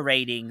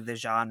invigorating the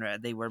genre.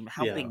 They were yeah,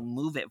 helping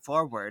move it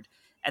forward.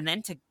 And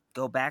then to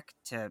go back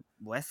to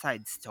West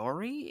Side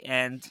Story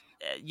and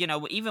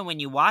even when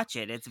you watch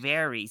it, it's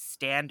very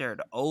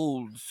standard,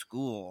 old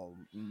school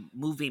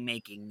movie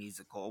making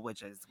musical,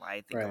 which is why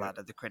I think a right, lot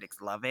of the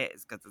critics love it,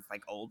 is because it's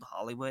like old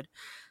Hollywood.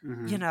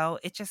 hmm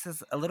It just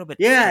is a little bit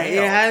yeah. It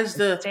stale. has It's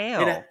the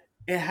stale.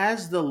 it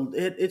has the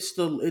it's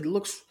the it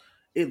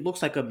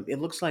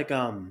looks like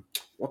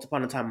Once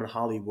Upon a Time in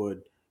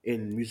Hollywood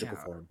in musical Yeah,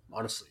 form.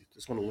 Honestly,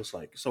 that's what it looks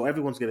like. So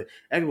everyone's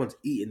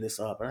eating this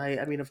up, and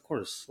I mean, of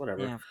course,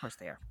 whatever. yeah, of course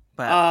they are.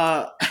 But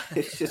Uh,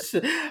 it's just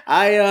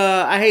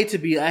I hate to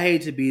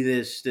be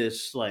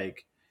this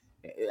like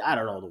I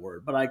don't know the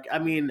word, but I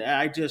mean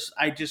I just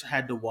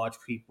had to watch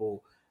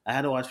people. I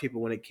had to watch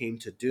people when it came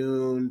to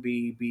Dune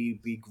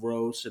be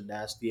gross and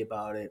nasty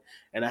about it,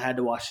 and I had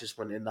to watch this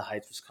when In the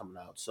Heights was coming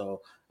out.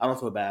 So I don't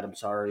feel bad. I'm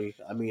sorry.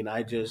 I mean,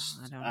 I don't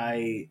know.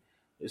 I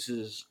this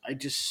is I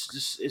just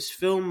this it's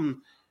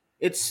film.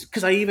 It's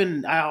because I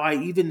even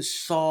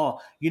saw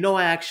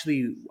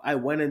I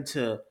went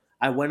into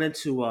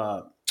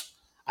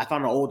I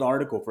found an old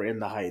article for In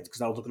the Heights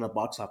because I was looking at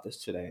box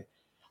office today.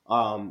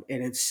 And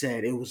it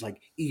said it was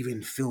like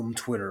even film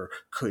Twitter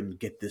couldn't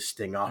get this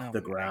thing off Oh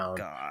the my ground.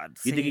 God!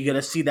 You think you're See,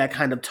 gonna see that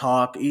kind of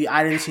talk?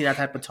 I didn't see that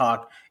type of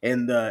talk.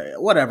 And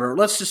whatever.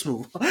 Let's just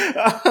move.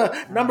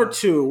 Number uh,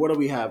 two. What do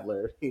we have,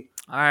 Larry?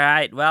 all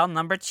right. Well,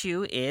 number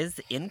two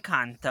is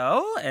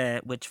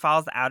Encanto, which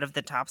falls out of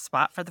the top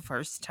spot for the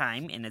first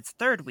time in its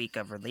third week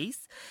of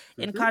release.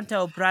 Mhm.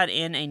 Encanto brought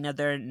in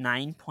another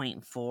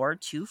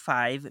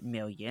 9.425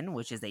 million,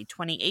 which is a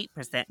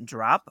 28%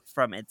 drop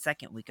from its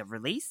second week of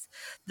release.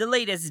 The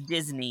latest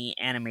Disney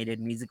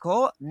animated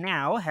musical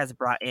now has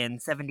brought in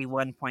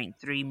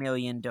 71.3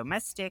 million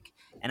domestic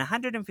and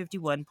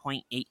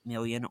 151.8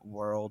 million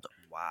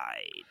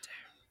worldwide.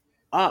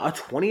 A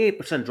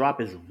 28% drop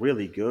is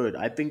really good.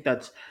 I think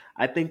that's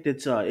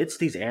it's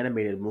these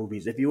animated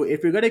movies. If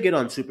you're gonna get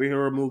on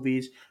superhero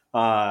movies,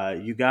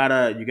 you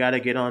gotta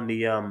get on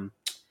the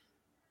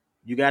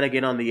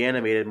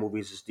animated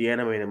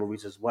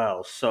movies as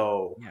well.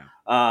 So Yeah.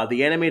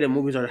 the animated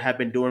movies have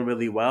been doing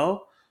really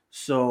well.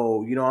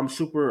 So I'm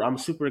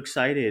super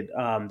excited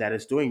that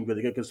it's doing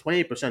really good because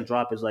 28%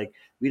 drop is like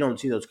we don't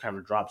see those kind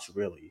of drops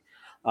really.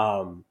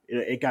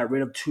 It got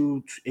rid of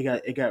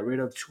it got rid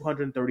of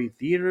 230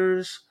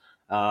 theaters.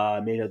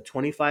 Made a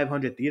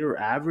 2,500 theater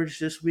average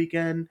this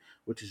weekend,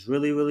 which is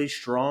really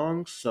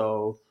strong.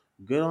 So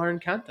good on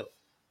Encanto.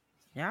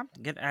 Yeah,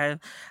 good. I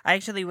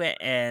actually went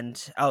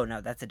and oh no,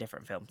 that's a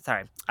different film.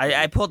 Sorry,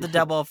 I pulled the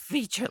double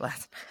feature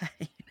last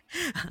night.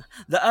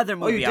 The other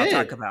Oh, you movie I'll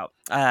talk did. about.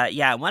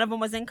 Yeah, one of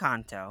them was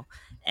Encanto,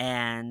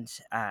 and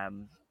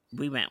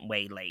we went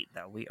way late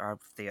though. Our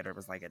theater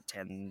was like at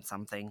 10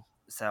 something.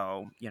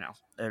 So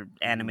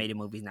Mhm. animated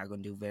movies not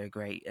going to do very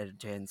great at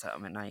 10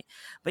 something at night.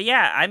 But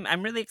yeah,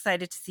 I'm really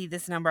excited to see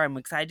this number. I'm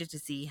excited to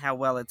see how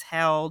well it's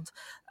held.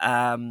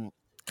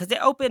 Because it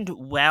opened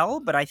well,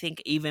 but I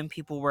think even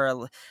people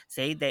were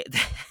say they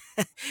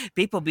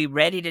people be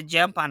ready to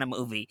jump on a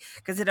movie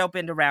because it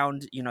opened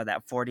around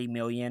that 40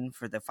 million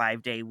for the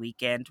 5-day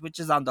weekend, which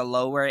is on the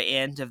lower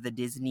end of the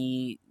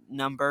Disney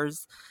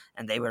numbers,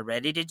 and they were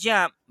ready to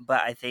jump.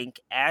 But I think,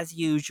 as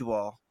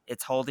usual,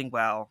 it's holding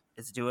well.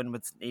 It's doing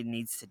what it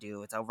needs to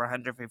do. It's over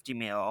 150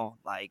 mil.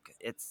 Like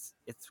it's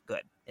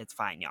good. It's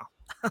fine, y'all.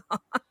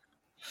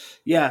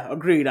 Yeah,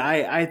 agreed.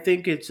 I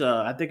think it's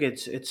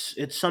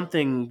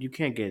something you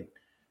can't get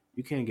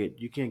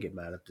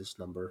mad at this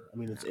number. I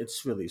mean,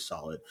 it's really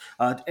solid.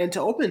 And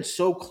to open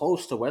so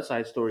close to West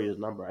Side Story's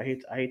number, I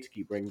hate to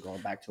keep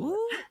going back to it,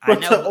 Ooh, I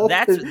but to know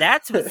open.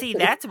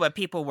 that's what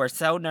people were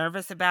so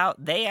nervous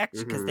about. They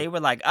actually, because hmm they were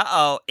like, "Uh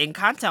oh,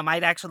 Encanto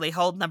might actually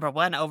hold number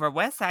one over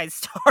West Side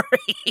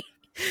Story."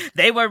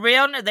 They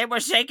were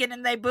shaking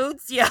in their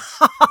boots, yeah.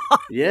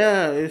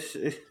 Yeah,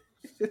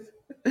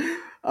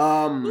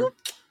 um.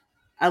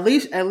 At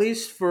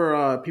least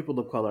for people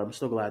of color, I'm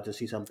still glad to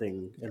see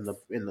something Yes,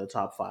 in the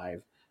top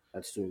five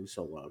that's doing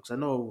so well. Because I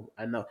know,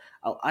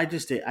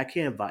 I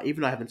can't vibe.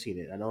 Even though I haven't seen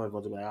it, I know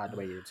everyone's like, "Ah,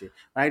 Dwayne, you didn't see it."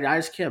 I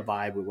just can't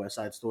vibe with West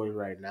Side Story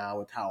right now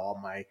with how all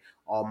my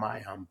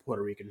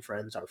Puerto Rican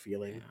friends are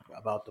feeling yeah,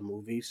 about the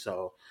movie.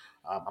 So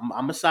I'm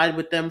gonna side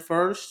with them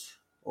first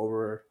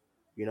over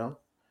you know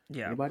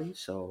yeah. anybody.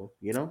 So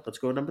let's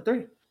go to number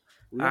three.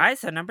 All We right,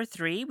 so number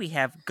three, we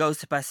have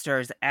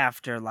Ghostbusters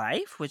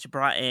Afterlife, which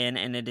brought in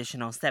an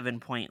additional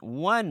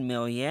 7.1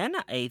 million,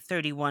 a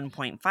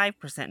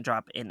 31.5%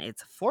 drop in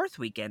its fourth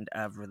weekend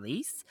of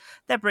release.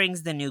 That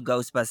brings the new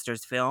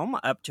Ghostbusters film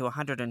up to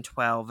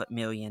 112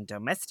 million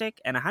domestic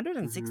and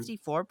got.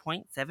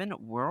 164.7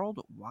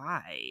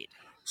 worldwide.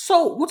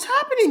 So what's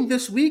happening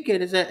this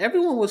weekend is that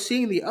everyone was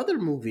seeing the other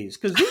movies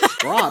because these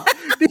drops,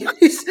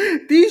 these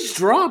these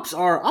drops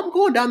are. I'm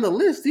going down the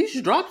list.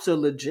 These drops are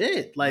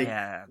legit. Like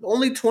Yeah,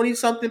 only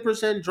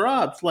 20-something%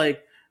 drops.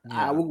 Like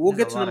yeah. we'll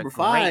There's a get to lot number of great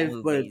five,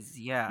 but movies.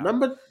 Yeah.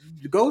 number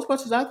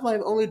Ghostbusters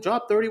Afterlife only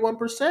dropped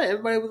 31%.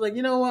 Everybody was like,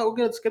 you know what? We're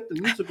gonna skip the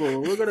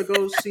musical. We're gonna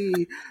go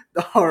see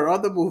our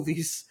other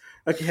movies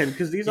again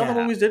because these other Yeah.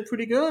 movies did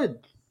pretty good.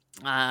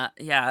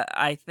 Yeah,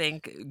 I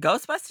think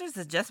Ghostbusters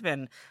has just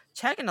been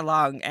chugging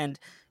along, and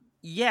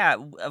yeah,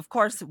 of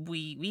course, we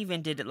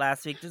even did it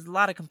last week. There's a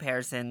lot of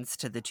comparisons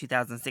to the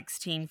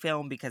 2016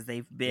 film because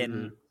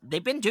hmm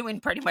they've been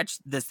doing pretty much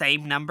the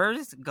same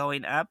numbers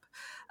going up.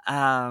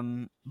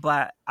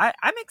 But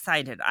I'm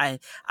excited.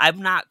 I'm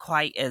not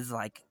quite as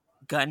like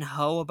gun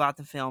ho about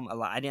the film. A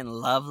lot. I didn't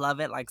love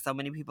it like so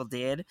many people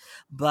did,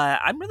 but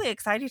I'm really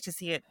excited to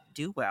see it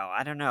do well.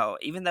 I don't know,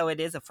 even though it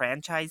is a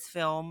franchise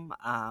film.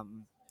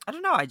 I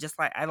don't know.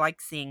 I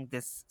like seeing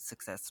this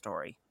success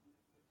story.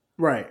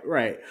 Right,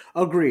 right.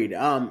 Agreed.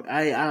 I'm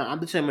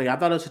the same way. I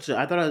thought it was such a,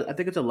 I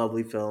think it's a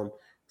lovely film.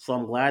 So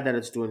I'm glad that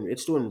it's doing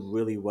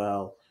really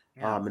well.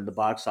 Yeah. In the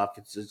box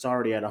office, it's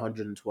already at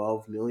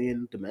 112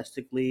 million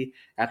domestically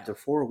Yeah. after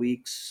 4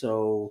 weeks.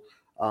 So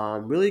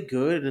really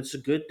good, and it's a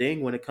good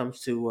thing when it comes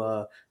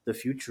to the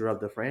future of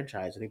the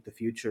franchise. I think the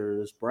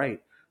future is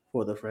bright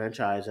for the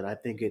franchise, and I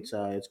think it's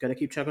gonna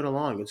keep chugging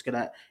along.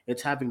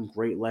 It's having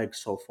great legs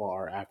so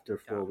far after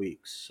Yeah. 4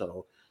 weeks.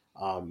 So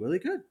really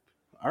good.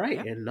 All right,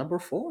 Yeah. and number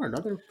four,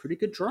 another pretty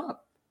good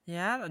drop.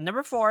 Yeah,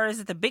 number four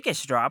is the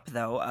biggest drop,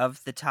 though,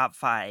 of the top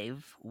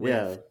five, with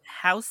Yeah.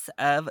 House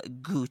of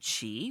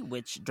Gucci,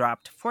 which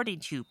dropped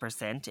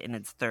 42% in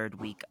its third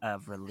week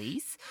of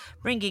release,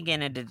 bringing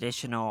in an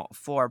additional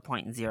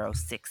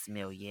 4.06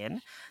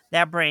 million.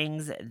 That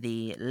brings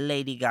the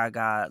Lady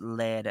Gaga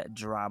led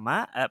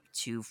drama up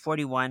to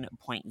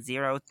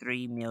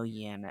 41.03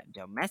 million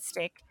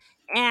domestic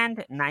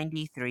and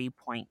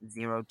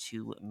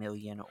 93.02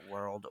 million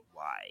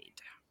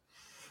worldwide.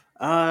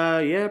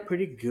 Yeah,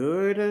 pretty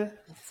good.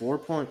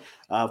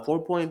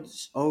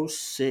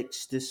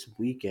 4.06 this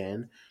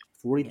weekend.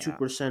 Forty-two Yeah,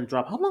 percent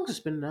drop. How long has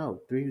it been now?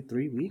 Three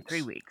 3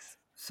 weeks. weeks.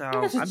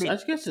 So, I mean, I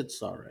guess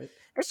it's all right.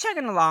 it's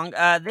chugging along.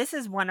 This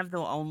is one of the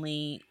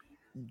only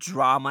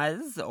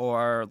dramas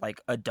or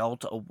like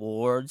adult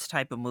awards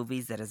type of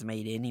movies that has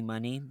made any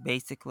money,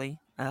 basically.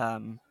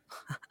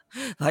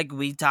 Like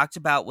we talked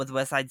about with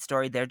West Side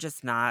Story, they're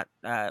just not.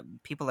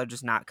 People are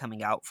just not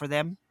coming out for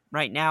them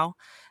right now.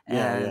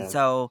 Yeah, yeah.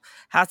 So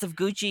House of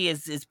Gucci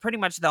is pretty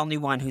much the only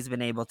one who's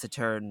been able to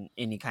turn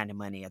any kind of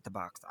money at the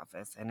box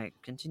office, and it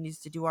continues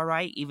to do all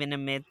right, even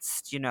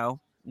amidst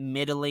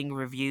middling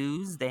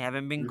reviews. They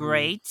haven't been hmm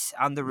great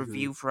on the hmm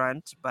review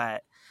front,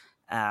 but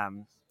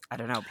um, I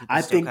don't know. People I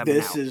still think coming this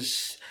out.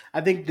 is.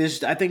 I think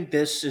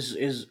this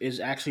is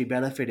actually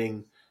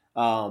benefiting.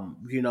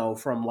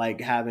 From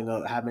like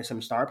having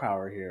some star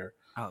power here.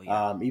 Oh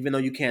yeah, Even though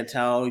you can't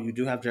tell, you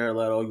do have Jared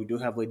Leto, you do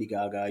have Lady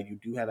Gaga, you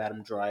do have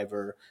Adam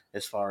Driver,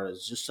 as far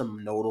as just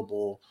some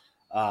notable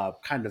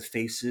kind of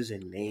faces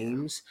and yeah.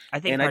 names. I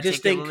think And I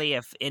just think particularly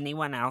if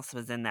anyone else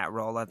was in that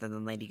role other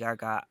than Lady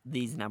Gaga,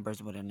 these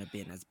numbers wouldn't have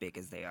been as big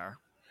as they are.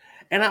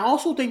 And I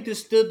also think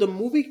the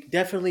movie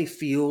definitely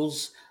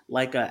feels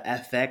like a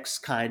FX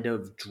kind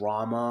of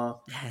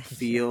drama Yes.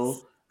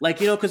 feel. Like,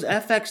 because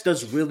FX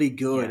does really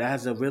good. It Yeah.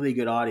 has a really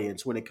good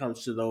audience when it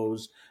comes to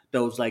those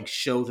those like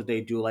shows that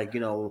they do, like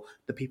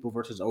the People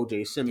versus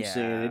O.J.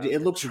 Simpson. It, Yeah, it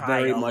the looks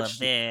very trial of much,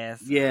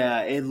 this.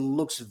 yeah, it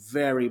looks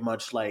very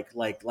much like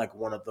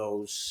one of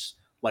those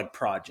like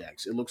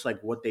projects. It looks like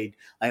what they.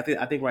 I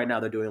think right now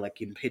they're doing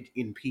like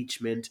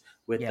impeachment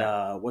with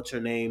Yeah. what's her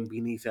name,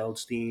 Beanie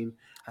Feldstein.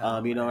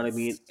 Oh, You know what I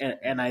mean? it's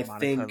And I Monica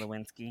think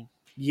Lewinsky.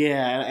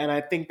 yeah, and I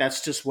think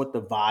that's just what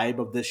the vibe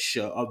of this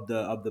show of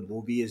the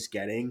movie is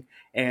getting,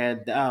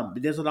 and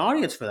there's an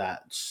audience for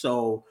that.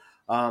 So,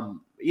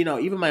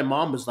 even my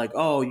mom was like,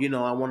 "Oh,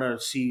 I want to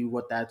see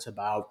what that's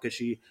about," because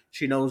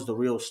she knows the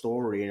real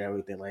story and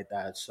everything like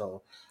that.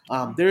 So,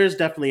 Oh, there is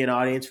definitely an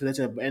audience for this,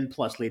 and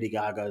plus Lady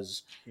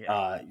Gaga's,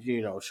 yeah.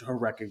 her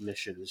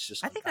recognition is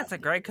just I think that's a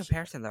great unfathomable. So,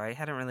 comparison, though. I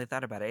hadn't really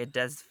thought about it. It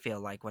does feel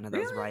like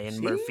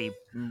really, see,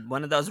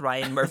 One of those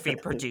Ryan Murphy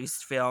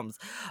produced films.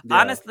 yeah.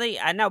 Honestly,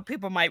 I know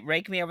people might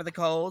rake me over the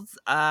coals.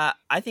 I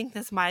think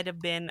this might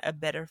have been a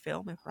better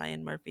film if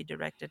Ryan Murphy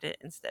directed it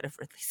instead of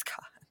Ridley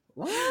Scott.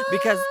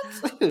 because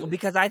What?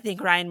 because I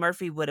think Ryan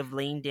Murphy would have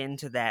leaned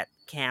into that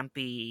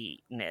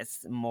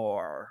campiness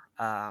more.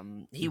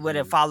 He would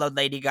have Hmm. followed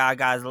Lady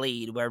Gaga's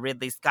lead, where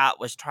Ridley Scott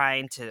was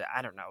trying to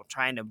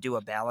do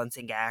a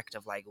balancing act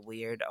of like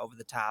weird, over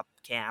the top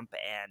camp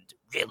and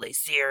really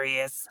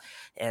serious,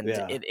 and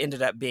Yeah, it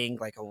ended up being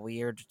like a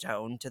weird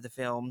tone to the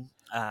film.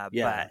 yeah,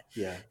 But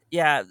yeah.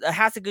 yeah,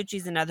 House of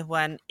Gucci's another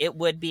one. It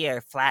would be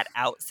a flat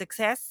out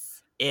success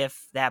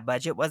if that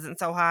budget wasn't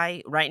so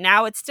high. Right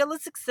now, it's still a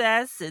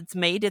success. It's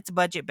made its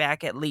budget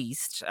back at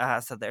least.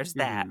 So there's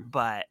that. Hmm.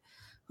 But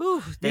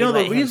whew, You they know, the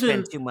let him spend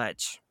reason too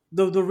much.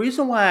 the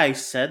reason why I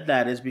said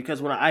that is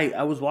because when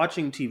I was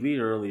watching TV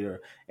earlier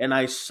and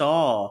I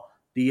saw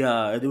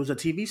there was a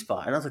TV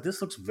spot and I was like,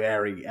 this looks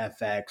very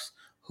FX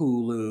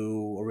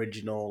Hulu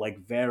original, like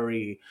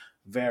very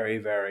very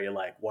very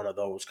like one of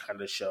those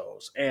kind of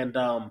shows, and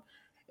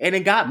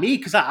it got me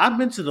because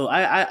I'm into the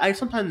I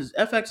sometimes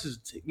FX is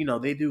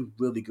they do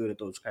really good at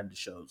those kind of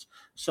shows.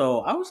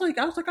 So I was like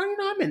oh,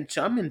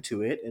 I'm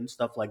into it and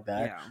stuff like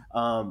that,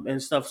 Yeah.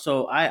 and stuff.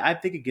 So I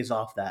think it gives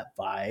off that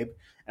vibe,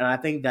 and I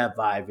think that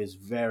vibe is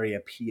very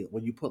appealing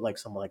when you put like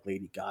someone like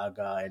Lady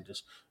Gaga and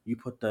just you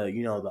put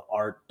the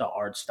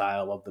art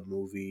style of the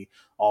movie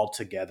all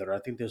together. I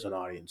think there's an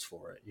audience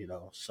for it,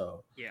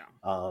 So Yeah.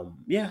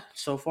 yeah,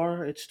 so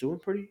far it's doing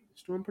pretty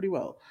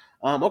well.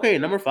 Okay,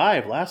 number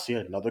five, last year,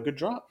 another good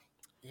drop.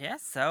 Yeah,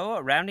 so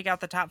rounding out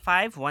the top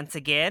five, once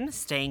again,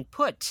 staying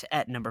put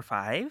at number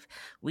five,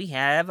 we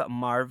have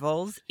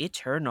Marvel's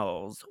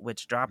Eternals,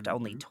 which dropped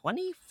only Mhm.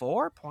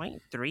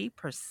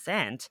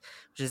 24.3%,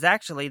 which is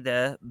actually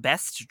the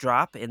best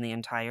drop in the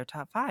entire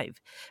top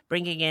five,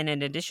 bringing in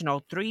an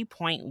additional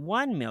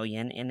 3.1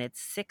 million in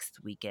its sixth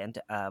weekend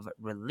of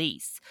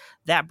release.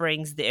 That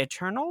brings the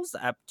Eternals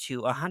up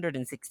to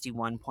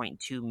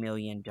 161.2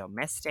 million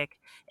domestic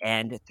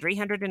and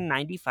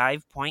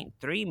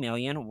 395.3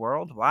 million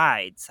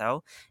worldwide.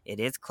 So it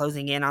is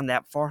closing in on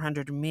that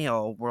 400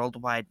 mil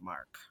worldwide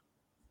mark.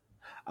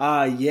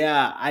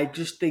 Yeah, I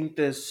just think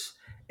this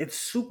it's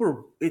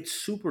super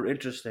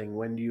interesting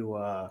when you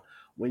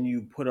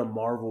put two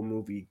Marvel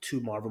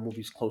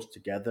movies close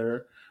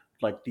together,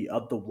 like the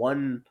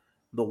one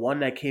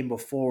that came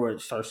before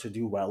it starts to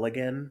do well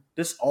again.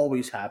 This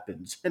always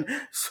happens, and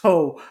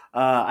so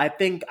I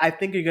think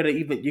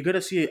you're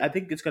gonna see. I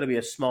think it's gonna be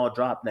a small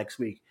drop next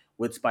week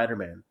with Spider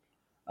Man.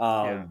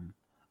 Yeah.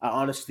 I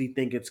honestly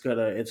think it's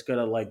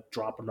gonna like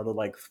drop another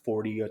like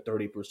 40 or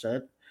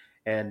 30%,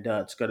 and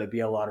it's gonna be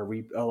a lot of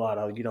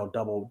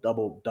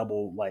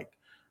double like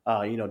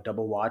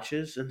double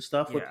watches and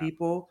stuff with Yeah.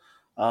 people.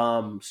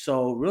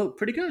 So real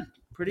pretty Yeah,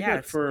 good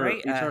it's for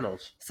great.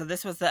 Eternals. So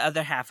this was the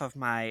other half of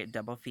my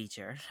double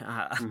feature.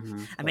 I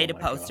Oh made a my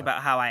post god.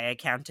 about how I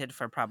accounted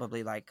for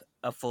probably like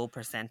a full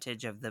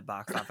percentage of the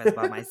box office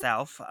by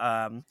myself.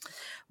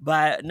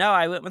 But no,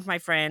 I went with my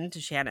friend.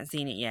 She hadn't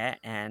seen it yet,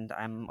 and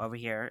I'm over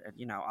here.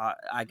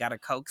 I gotta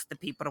coax the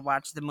people to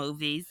watch the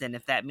movies, and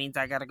if that means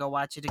I gotta go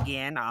watch it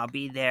again, I'll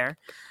be there.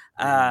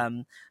 Mhm.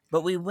 Um,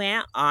 but we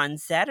went on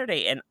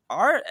Saturday, and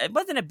our it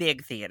wasn't a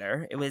big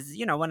theater. It was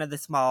one of the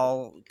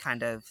small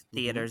kind of Mhm.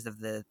 theaters of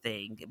the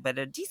thing, but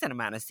a decent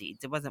amount of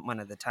seats. It wasn't one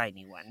of the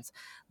tiny ones,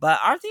 but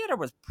our theater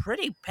was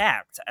pretty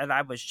packed, and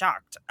I was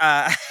shocked.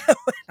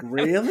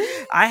 Really?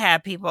 I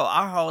had people.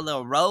 Our whole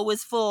little row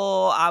was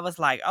full. I was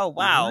like, oh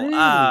wow.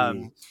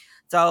 Really?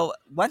 So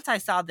once I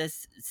saw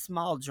this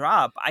small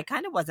drop, I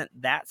kind of wasn't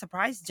that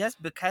surprised,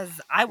 just because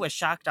I was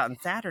shocked on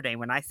Saturday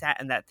when I sat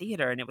in that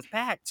theater and it was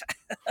packed.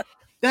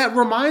 That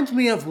reminds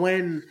me of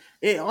when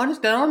that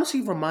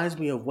honestly reminds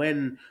me of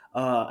when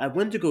I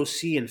went to go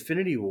see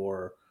Infinity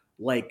War.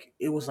 Like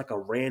it was like a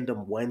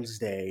random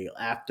Wednesday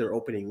after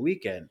opening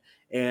weekend,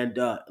 and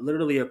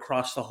literally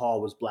across the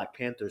hall was Black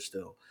Panther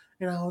still.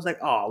 And I was like,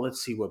 oh, let's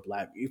see what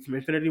if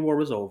Infinity War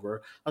was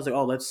over. I was like,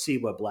 oh, let's see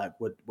what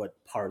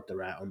part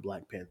they're at on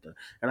Black Panther.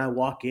 And I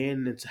walk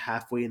in, it's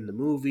halfway in the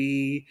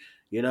movie,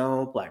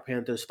 Black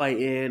Panther's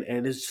fighting,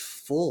 and it's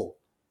full.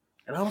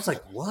 And I was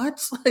like,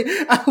 "What?" Like,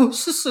 I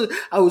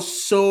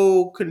was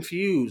so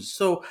confused.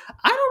 So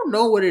I don't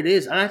know what it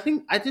is, and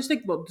I just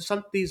think about some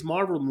of these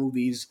Marvel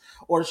movies,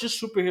 or it's just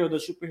the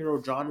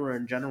superhero genre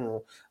in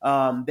general.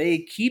 They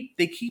keep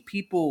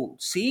people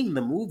seeing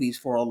the movies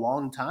for a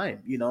long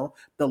time. You know,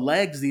 the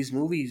legs these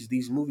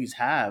movies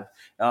have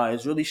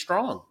is really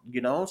strong.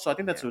 You know, so I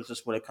think that's Yeah.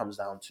 just what it comes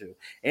down to.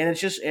 And it's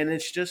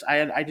just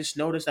I just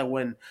noticed that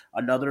when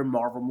another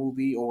Marvel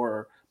movie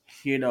or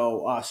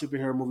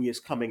superhero movie is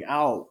coming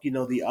out,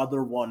 the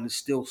other one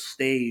still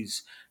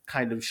stays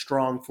kind of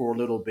strong for a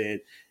little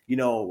bit,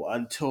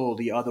 until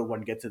the other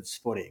one gets its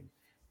footing,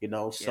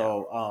 Yeah.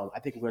 So I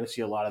think we're going to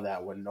see a lot of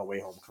that when No Way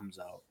Home comes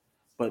out.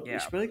 But Yeah.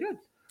 it's really good,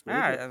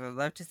 really Yeah, good. I would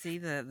love to see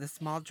the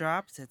small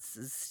drops. It's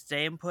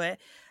staying put.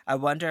 I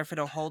wonder if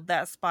it'll hold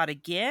that spot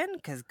again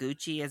because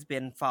Gucci has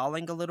been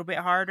falling a little bit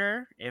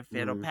harder. If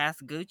it'll Mm,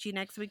 pass Gucci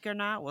next week or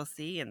not, we'll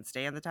see and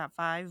stay in the top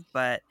five.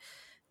 But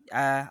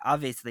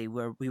obviously,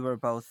 we were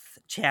both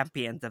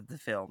champions of the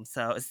film,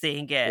 so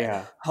seeing it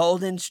yeah,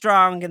 holding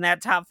strong in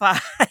that top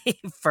five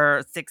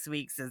for 6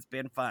 weeks has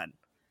been fun.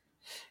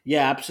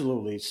 yeah,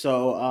 absolutely.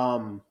 So,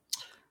 all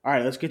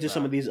right, let's get to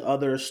some of Well, these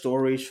other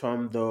stories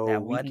from the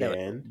that one, the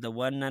weekend. the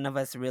one none of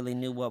us really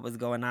knew what was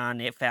going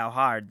on. It fell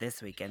hard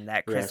this weekend.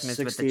 That Yeah,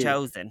 Christmas with the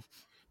Chosen.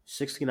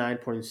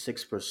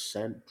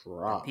 69.6%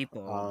 The drop.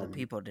 people the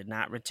people did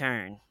not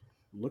return.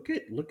 Look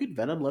at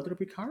Venom Let There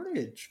Be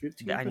Carnage,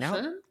 I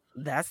know. 15%.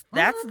 That's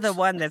the What?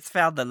 one that's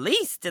fell the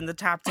least in the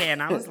top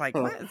 10. I was like,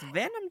 "What is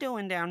Venom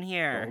doing down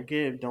here?"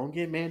 don't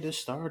get Amanda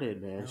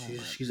started, man. Oh She's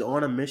my. she's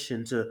on a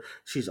mission to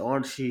she's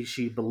on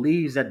she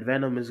believes that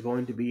Venom is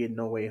going to be in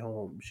No Way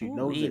Home. She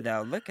knows Ooh-wee, it.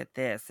 though, look at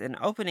this. An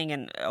opening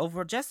in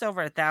over just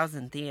over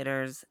 1,000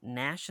 theaters,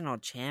 national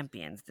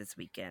champions this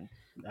weekend.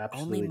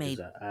 Only made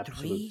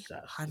Absolute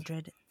disaster.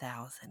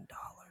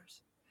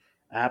 $300,000.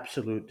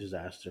 Absolute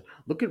disaster.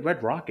 Look at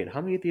Red Rocket.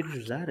 How many theaters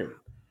is that in?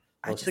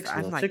 I Well, just six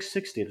I'm no, like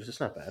six theaters. It's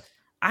not bad.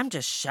 I'm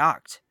just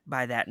shocked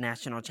by that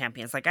national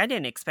champions. Like I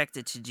didn't expect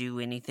it to do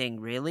anything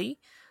really,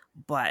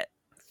 but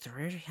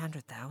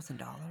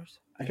 $300,000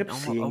 I in kept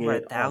almost seeing over a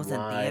it thousand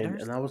online,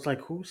 theaters. and I was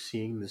like, "Who's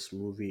seeing this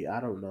movie?" I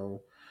don't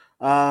know.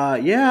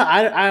 Yeah,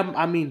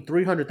 I mean,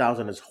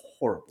 300,000 is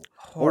horrible.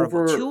 Horrible.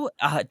 Over,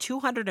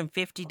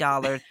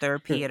 $250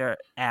 third theater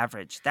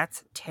average.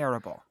 That's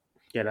terrible.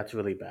 yeah, that's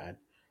really bad.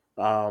 That's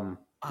Um,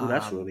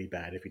 really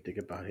bad if you think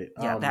about it.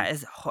 yeah, that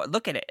is.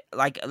 Look at it.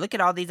 Like, look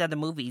at all these other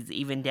movies,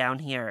 even down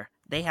here.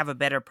 They have a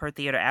better per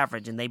theater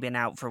average, and they've been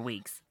out for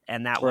weeks.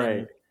 And that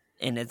Right. one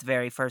in its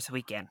very first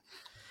weekend.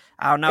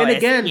 I don't know. And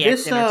again,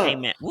 SPX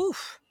Entertainment.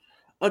 Woof.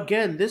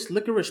 this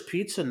licorice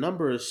pizza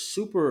number is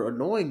super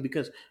annoying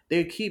because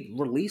they keep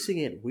releasing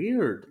it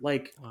weird.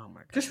 Like, Oh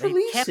my god. just They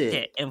release kept it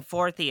it, in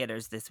four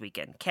theaters this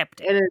weekend.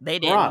 Kept it. and it They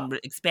didn't dropped.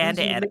 expand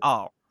Doesn't it even at make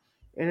all.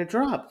 and it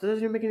dropped. It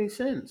doesn't even make any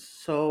sense.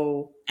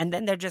 So, And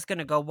then they're just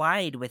gonna go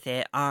wide with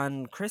it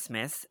on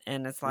Christmas,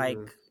 and it's mhm.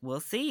 like, we'll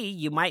see.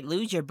 You might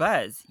lose your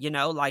buzz,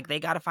 like they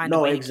got to find a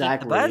No, way to keep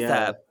the exactly. buzz Yeah,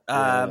 up.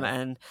 yeah.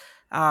 And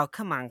oh,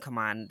 come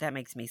on, that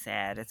makes me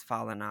sad. It's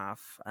fallen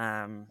off.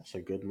 That's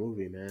a good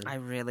movie, man. I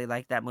really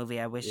like that movie.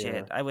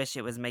 Yeah. I wish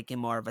it was making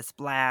more of a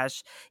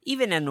splash,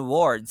 even in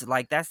awards.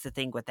 Like that's the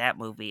thing with that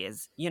movie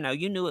is, you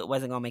knew it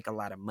wasn't gonna make a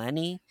lot of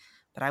money,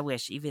 but I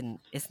wish even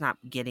it's not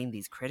getting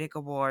these critic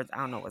awards. I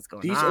don't know what's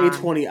going These on.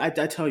 A20, I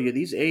tell you,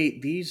 these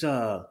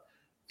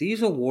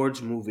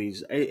awards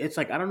movies, it's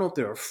like I don't know if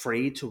they're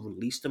afraid to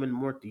release them in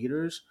more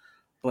theaters,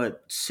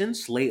 but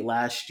since late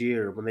last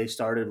year when they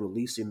started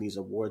releasing these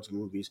awards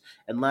movies,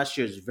 and last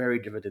year is very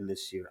different than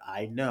this year,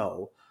 I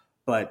know,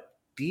 but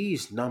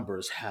these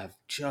numbers have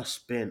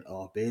just been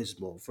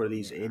abysmal for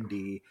these Yeah.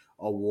 indie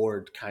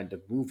award kind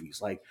of movies.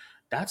 Like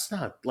that's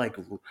not like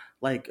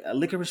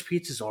Licorice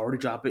Pizza is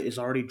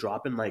already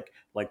dropping like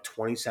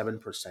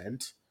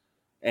 27%.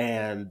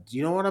 And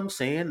you know what I'm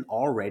saying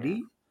Yeah.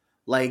 already?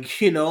 Like,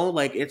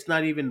 like it's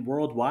not even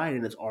worldwide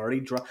and it's already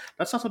dropped.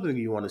 That's not something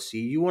you want to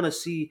see. You want to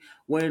see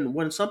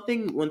when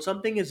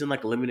something is in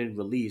like a limited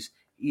release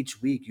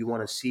each week, you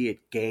want to see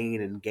it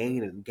gain and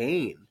gain and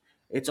gain.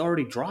 It's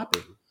already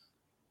dropping.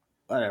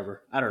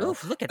 Whatever. I don't know.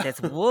 Oof, look at this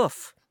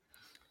woof.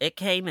 It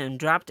came and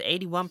dropped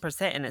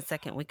 81% in its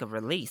second week of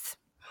release.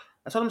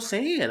 That's what I'm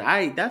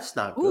saying. That's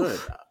not good.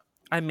 Oof.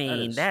 I That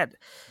mean, is that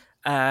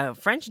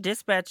French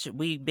Dispatch,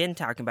 we've been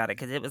talking about it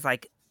because it was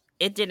like,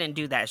 it didn't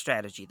do that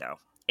strategy though.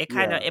 It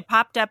kind of yeah. it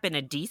popped up in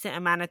a decent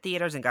amount of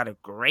theaters and got a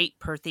great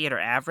per theater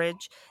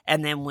average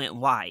and then went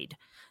wide.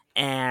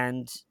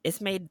 And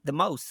it's made the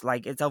most.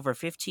 Like it's over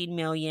 15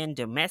 million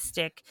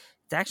domestic.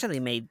 It's actually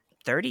made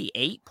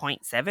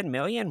 38.7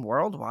 million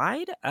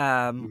worldwide,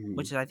 Mhm.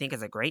 which I think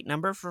is a great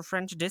number for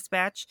French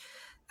Dispatch.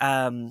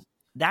 Um,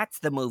 that's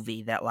the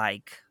movie that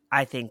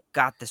I think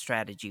got the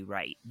strategy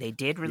right. They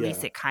did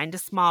release Yeah. it kind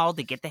of small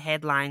to get the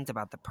headlines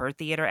about the per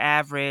theater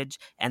average,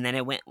 and then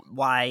it went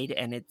wide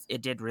and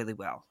it did really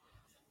well.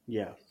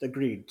 Yeah.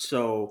 Agreed.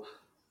 So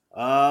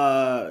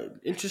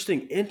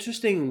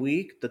interesting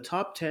week. The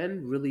top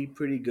 10 really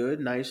pretty good,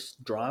 nice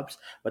drops,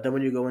 but then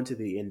when you go into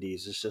the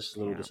indies, it's just a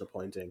little Yeah.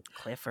 disappointing.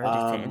 Clifford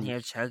is sitting Um,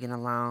 here chugging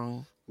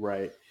along.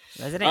 right.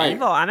 Resident All right.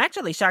 Evil. I'm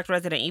actually shocked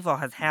Resident Evil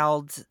has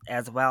held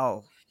as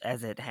well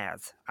as it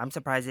has. I'm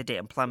surprised it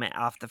didn't plummet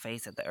off the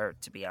face of the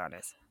earth, to be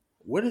honest.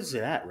 What is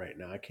it at right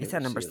now? I can't It's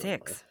even at number see it on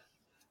my. 6.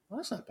 Well,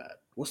 that's not bad.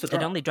 What's the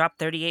It only drop? dropped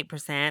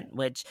 38%,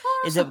 which Oh,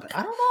 is that's a not bad.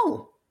 I don't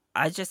know.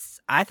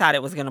 I thought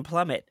it was going to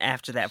plummet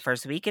after that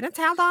first week, and it's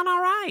held on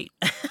all right.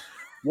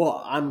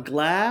 Well, I'm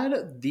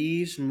glad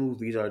these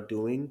movies are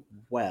doing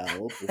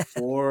well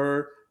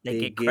before They they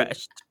get get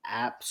crushed.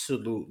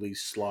 absolutely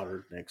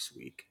slaughtered next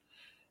week.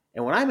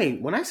 And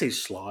when I say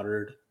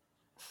slaughtered,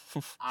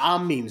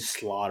 I mean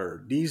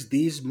slaughtered.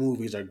 These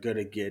movies are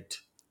gonna get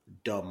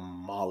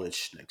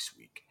demolished next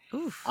week.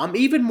 Oof. I'm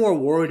even more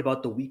worried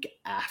about the week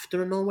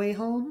after No Way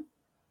Home,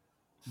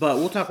 but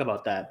we'll talk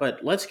about that.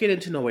 But let's get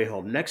into No Way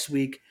Home. Next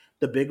week,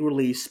 the big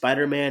release,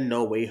 Spider-Man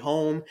No Way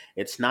Home.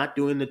 It's not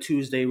doing the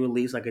Tuesday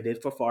release like it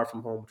did for Far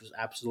From Home, which was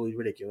absolutely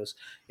ridiculous.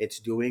 It's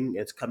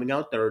coming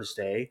out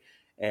Thursday,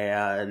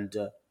 and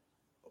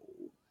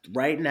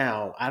right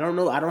now, I don't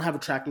know. I don't have a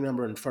tracking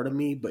number in front of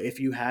me, but if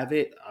you have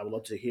it, I would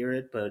love to hear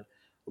it. But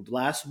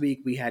last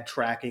week we had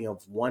tracking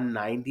of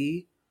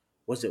 190.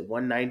 Was it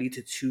 190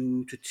 to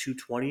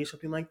 220 or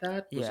something like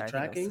that? Was Yeah, the I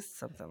think it was tracking?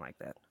 something like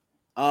that.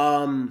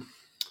 Um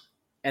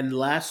and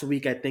last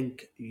week I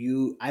think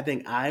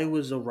I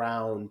was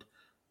around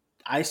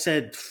I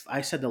said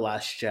the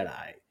last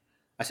Jedi.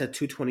 I said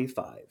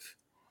 225.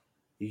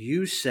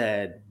 You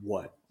said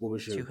what? What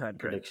was your 200.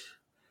 prediction?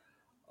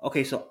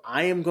 Okay, so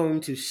I am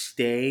going to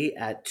stay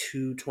at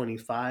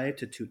 225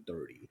 to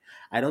 230.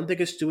 I don't think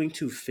it's doing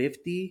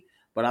 250,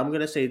 but I'm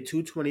going to say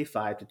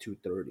 225 to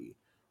 230.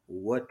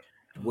 What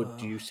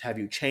do Oh, you have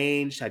you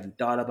changed? Have you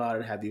thought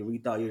about it? Have you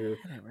rethought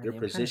I haven't your really.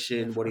 I'm trying to see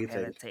position? if. What do you Okay,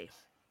 think? let's see.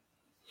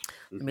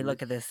 Let me Hmm.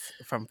 look at this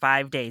from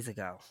 5 days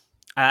ago.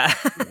 Uh,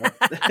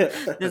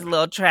 this Yep.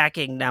 little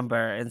tracking number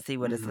and see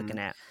what it's Hmm. looking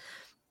at.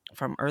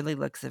 From early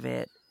looks of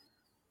it,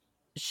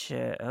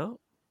 oh,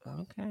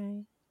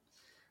 okay.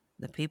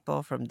 The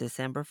people from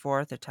December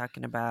 4th are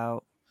talking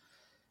about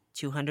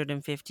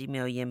 250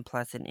 million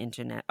plus an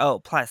internet. Oh,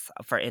 plus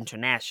for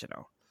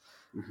international.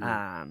 Hmm.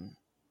 Um,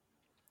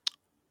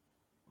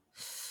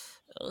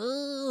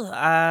 ooh,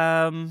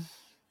 um,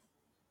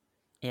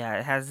 yeah,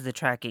 it has the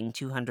tracking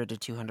 200 to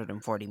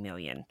 240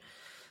 million.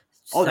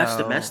 Oh, that's So,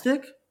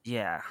 domestic.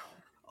 yeah,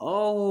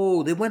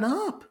 Oh, they went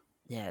up.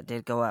 yeah, it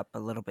did go up a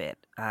little bit.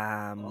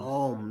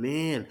 Oh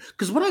man,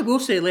 because what I will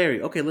say,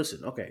 Larry. Okay,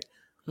 listen. Okay,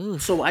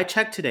 so Oof, I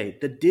checked today.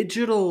 The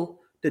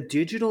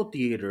digital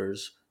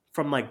theaters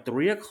from like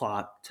 3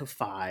 o'clock to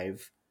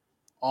 5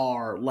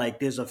 are like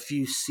there's a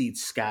few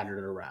seats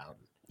scattered around.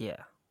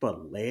 yeah,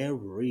 But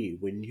Larry,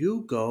 when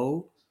you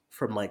go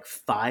from like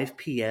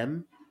 5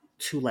 p.m.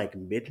 to like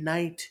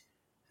midnight,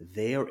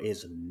 there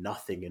is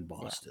nothing in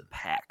yeah, Boston.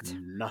 packed.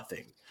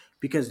 Nothing.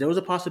 Because there was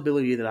a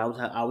possibility that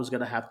I was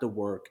gonna have to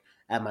work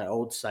at my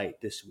old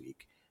site this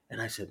week.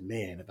 And I said,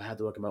 man, if I have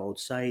to work at my old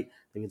site,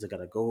 that means I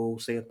gotta go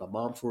stay with my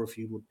mom for a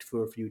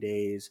few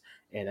days,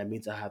 and that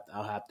means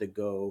I'll have to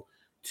go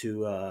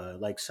to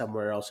like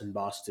somewhere else in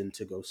Boston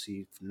to go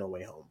see No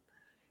Way Home.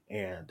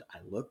 And I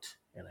looked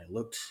and I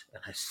looked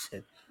and I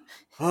said,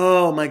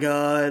 "Oh my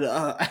god!"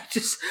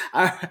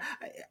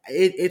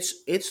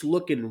 It's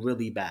looking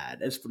really bad.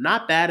 It's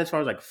not bad as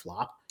far as like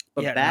flop,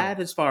 but Yeah, no. bad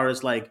as far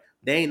as like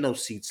there ain't no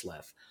seats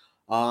left.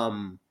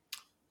 Um,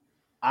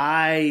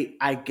 I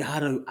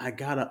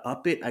gotta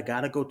up it. I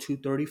gotta go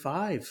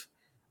 235.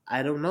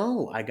 I don't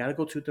know. I gotta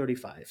go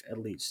 235 at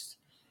least.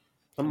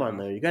 Come on, Well,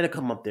 there. You gotta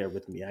come up there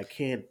with me. I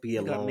can't be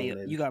you got me. alone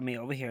and You got me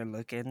over here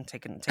looking,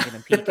 taking a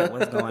peek at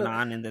what's going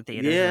on in the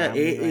theaters yeah,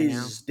 around me it right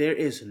now. is. There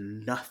is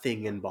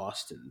nothing in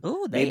Boston.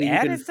 Ooh, they Maybe you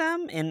added can.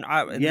 some in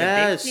the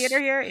big theater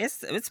Yes, here.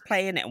 It's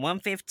playing at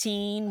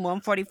 1:15,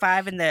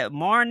 1:45 in the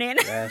morning.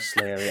 yes,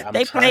 Larry. I'm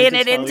They trying playing to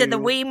it tell into the you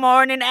wee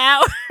morning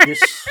hour.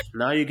 this.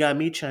 Now you got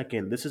me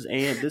checking. This I is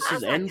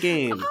was like,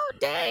 Endgame. oh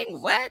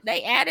dang, what?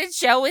 They added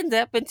showings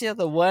up until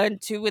the 1,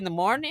 2 in the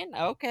morning?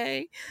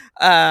 Okay.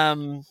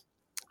 Um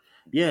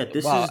Yeah,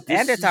 well,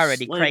 and this it's is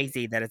already like,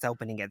 crazy that it's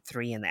opening at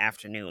 3 in the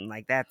afternoon.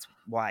 Like that's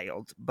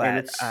wild.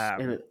 and But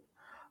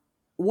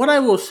what I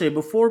will say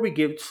before we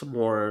give some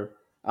more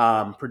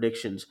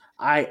predictions,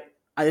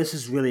 this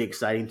is really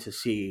exciting to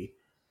see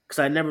because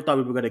I never thought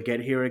we were going to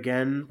get here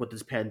again with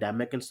this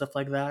pandemic and stuff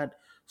like that.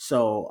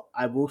 So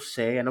I will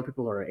say, I know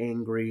people are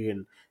angry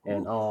and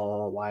ooh,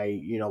 oh, why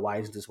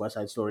isn't this West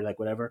Side Story like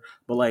whatever?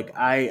 But like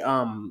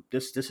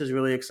this is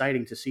really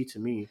exciting to see to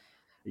me.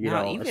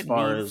 now As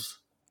far as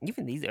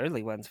even these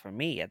early ones for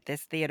me at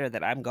this theater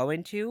that I'm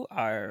going to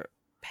are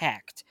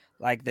packed.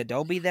 Like the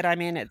Dolby that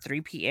I'm in at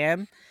 3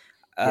 p.m.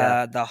 yeah,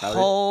 The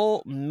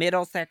whole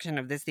middle section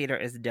of this theater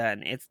is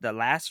done. It's the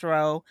last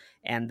row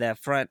and the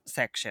front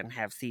section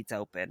have seats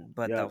open,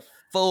 but the yeah.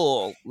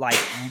 full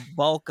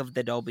bulk of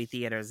the Dolby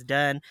theater is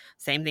done.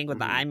 Same thing with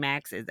the Mhm.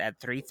 IMAX is at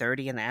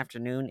 3:30 in the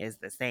afternoon is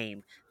the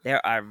same.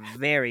 There are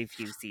very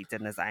few seats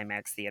in this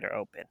IMAX theater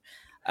open.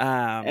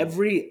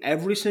 Um,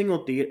 Every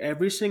single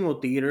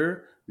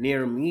theater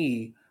near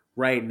me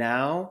right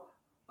now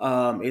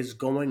is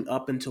going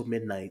up until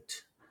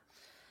midnight.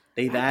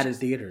 They've added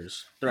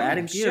theaters. They're Oh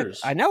adding shit!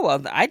 I theaters. know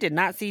of. I did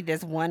not see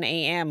this 1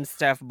 a.m.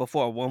 stuff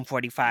before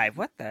 1:45.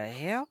 What the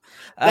hell?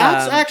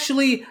 That's Um,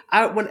 actually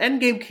when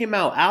Endgame came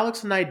out.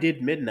 Alex and I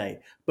did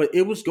midnight, but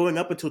it was going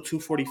up until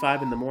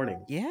 2:45 in the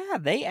morning. yeah,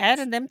 they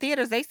added them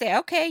theaters. They say,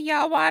 okay,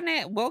 y'all want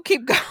it? We'll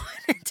keep going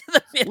into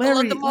the middle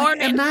of the Larry,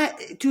 like,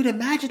 morning. dude,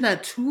 imagine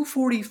that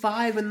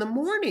 2:45 in the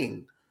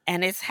morning.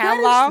 And it's how That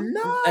is long?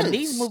 And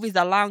these nuts. movies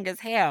are long as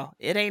hell.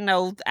 It ain't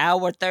no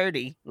hour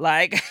 30.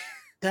 Like,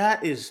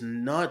 That is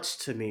nuts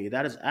to me.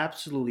 That is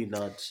absolutely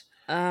nuts.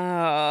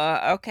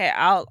 okay,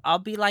 I'll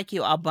be like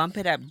you. I'll bump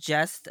it up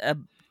just a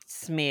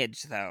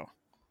smidge though.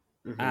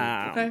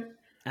 Um, Okay,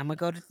 I'm gonna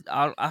go to.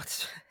 I'll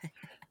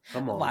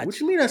come on. What watch.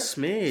 you mean a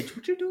smidge?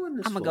 What you doing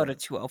this I'm gonna go to for?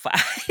 205.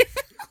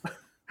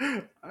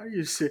 Are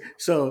you serious?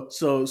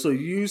 So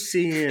you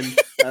seeing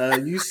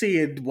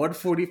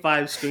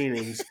 145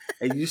 screenings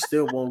and you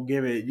still won't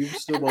give it. You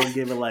still won't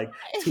give it like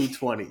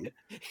 220.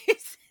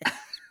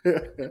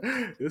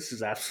 This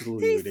is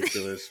absolutely He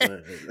ridiculous, said,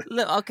 man.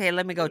 look, okay,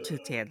 let me go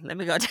 210. Let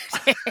me go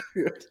 210.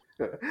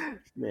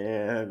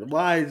 Man,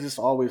 why is this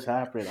always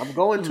happening? I'm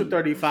going to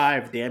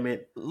 35, damn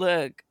it.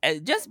 Look,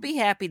 just be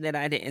happy that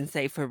I didn't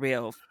say for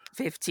real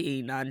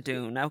 15 on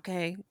Dune,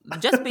 okay?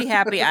 Just be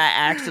happy I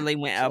actually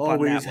went This up on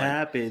that always one.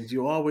 happens.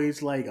 You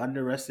always like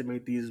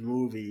underestimate these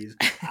movies.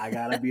 I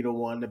gotta be the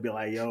one to be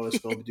like, yo, it's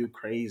gonna do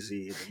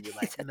crazy. And then you're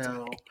like, That's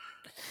no. right.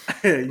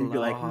 You'd be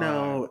like, Lord.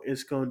 no,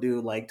 it's gonna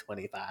do like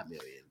 25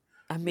 million.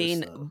 I Just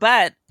mean,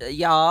 but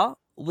y'all,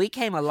 we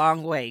came a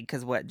long way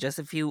because what, just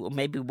a few,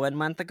 maybe 1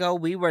 month ago,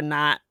 we were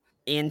not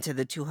into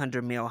the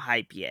 200 mil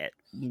hype yet,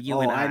 you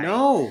oh, and I I.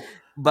 know.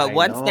 But I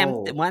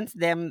know. once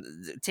them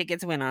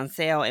tickets went on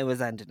sale, it was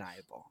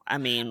undeniable. I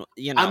mean,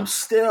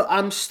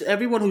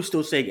 Everyone who's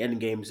still saying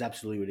Endgame is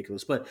absolutely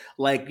ridiculous. But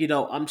like,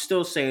 I'm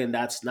still saying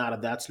that's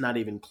not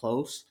even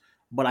close.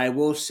 But I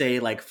will say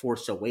like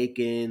Force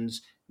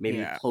Awakens, maybe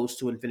yeah. close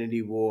to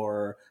Infinity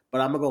War.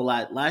 But I'm gonna go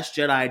Last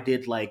Jedi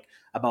did like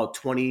about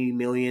 20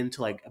 million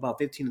to like about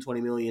 15 to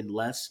 20 million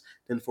less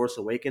than Force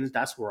Awakens.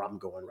 That's where I'm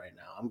going right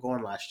now. I'm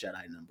going Last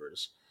Jedi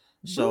numbers.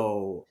 Boop.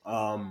 So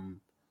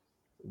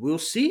we'll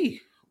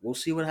see. We'll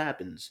see what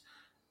happens.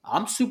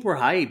 I'm super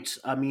hyped.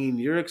 I mean,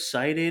 you're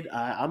excited.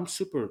 I'm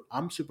super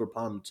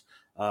pumped.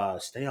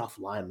 Stay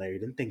offline, Larry.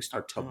 Then things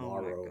start Oh my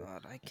tomorrow.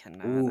 god, I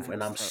cannot. Oof,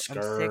 and I'm I'm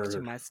sick to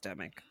scared. my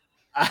stomach.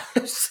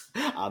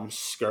 I'm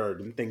scared.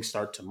 Them things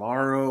start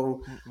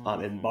tomorrow.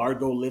 Mm-mm.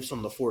 Embargo lifts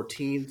on the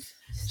 14th.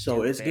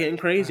 So it's Stupid. getting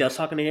crazy. I was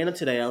talking to Hannah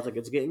today. I was like,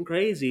 it's getting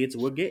crazy.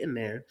 We're getting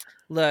there.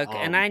 Look,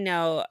 and Um, I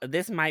know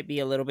this might be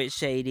a little bit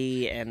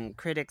shady, and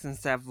critics and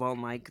stuff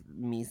won't like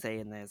me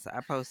saying this.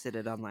 I posted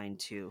it online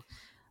too.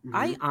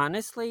 I mhm.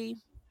 honestly,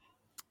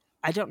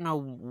 I don't know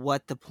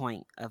what the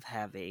point of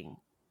having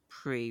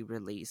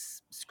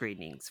pre-release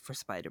screenings for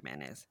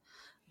Spider-Man is,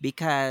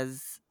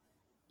 because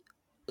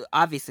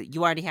obviously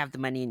you already have the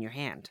money in your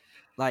hand.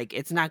 Like,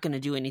 it's not going to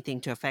do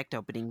anything to affect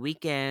opening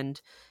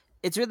weekend.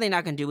 It's really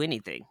not going to do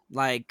anything.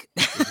 Like,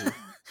 Mhm.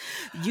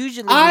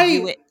 usually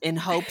you do I it in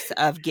hopes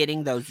of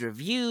getting those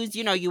reviews.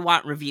 You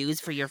want reviews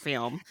for your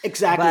film.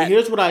 Exactly. But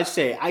Here's what I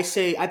say. I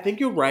think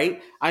you're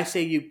right. I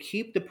say you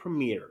keep the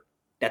premiere.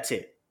 That's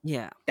it.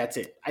 yeah, That's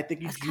it. I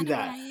think you that's do kind of what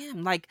I that.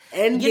 am. Like,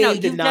 Endgame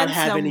did you've not done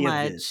have so any of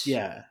this. much.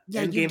 Yeah.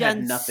 Yeah, you've Endgame had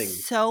done nothing.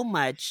 so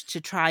much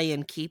to try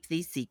and keep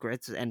these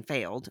secrets and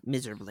failed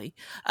miserably.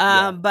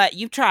 Yeah. But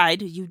you've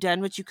tried, you've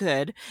done what you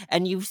could,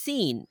 and you've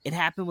seen it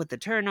happen with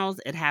Eternals,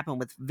 it happened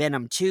with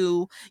Venom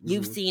 2.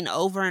 You've Hmm. seen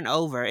over and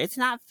over. It's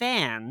not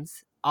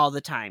fans all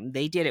the time.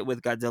 They did it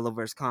with Godzilla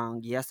vs.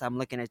 Kong. Yes, I'm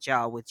looking at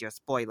y'all with your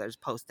spoilers,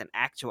 posting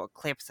actual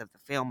clips of the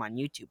film on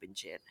YouTube and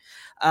shit.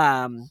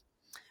 Um,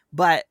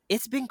 but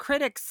it's been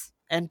critics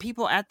and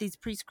people at these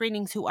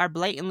pre-screenings who are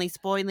blatantly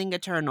spoiling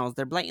Eternals.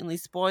 They're blatantly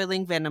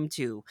spoiling Venom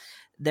 2.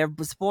 They're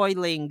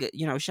spoiling,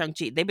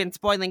 Shang-Chi. They've been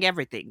spoiling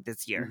everything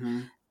this year.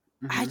 Hmm.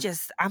 Hmm.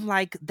 I'm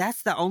like,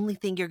 that's the only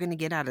thing you're going to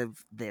get out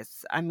of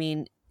this. I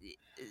mean,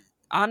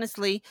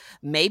 honestly,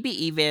 maybe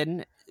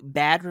even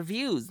bad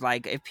reviews.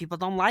 Like, if people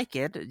don't like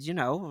it,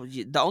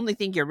 the only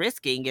thing you're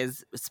risking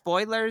is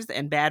spoilers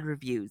and bad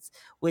reviews,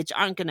 which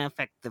aren't going to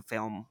affect the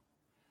film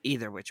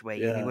either which way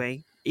Yeah.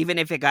 anyway. Even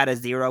if it got a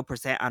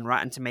 0% on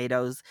Rotten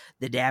Tomatoes,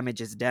 the damage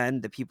is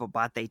done. The people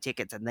bought their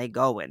tickets and they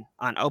going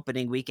on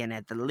opening weekend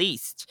at the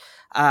least.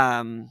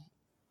 Um,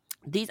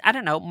 these, I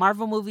don't know,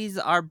 Marvel movies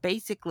are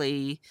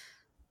basically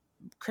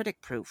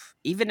critic proof.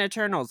 Even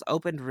Eternals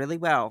opened really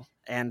well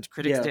and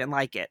critics Yeah. didn't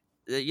like it.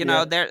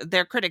 Yeah.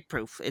 They're critic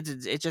proof. It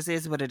just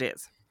is what it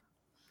is.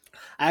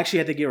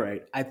 Actually, I think you're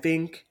right. I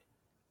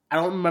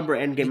don't remember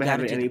You Endgame got to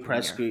having do the any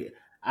press premiere. screen.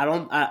 I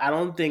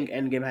don't think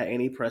Endgame had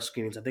any press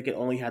screenings. I think it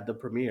only had the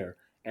premiere,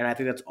 and I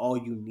think that's all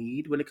you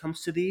need when it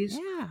comes to these.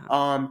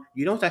 Yeah.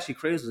 It's actually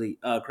crazy.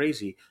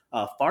 Crazy.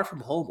 Far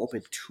From Home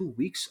opened 2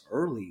 weeks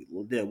early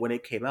when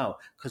it came out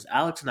because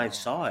Alex and I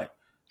saw Oh. it.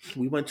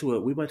 We went to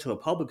a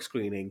public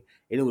screening,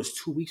 and it was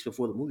 2 weeks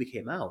before the movie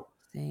came out.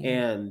 See,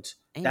 and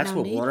ain't that's no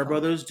what need Warner for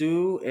it. Brothers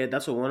do, and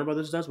that's what Warner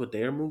Brothers does with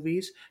their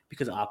movies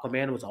because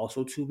Aquaman was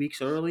also 2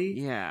 weeks early.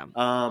 Yeah.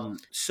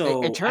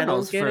 So I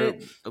don't Eternals get for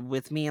it.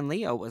 with me and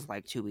Leo was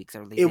like 2 weeks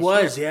early It this year.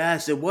 was,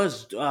 yes, it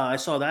was. I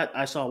saw that.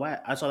 I saw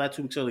that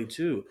 2 weeks early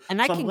too.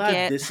 And I So I'm can glad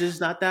get this is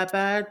not that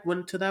bad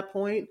when to that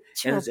point,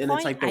 to and a it's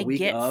point, like the I week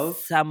get of.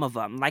 some of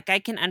them. Like, I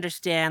can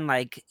understand,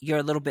 like, you're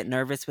a little bit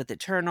nervous with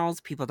Eternals.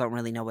 People don't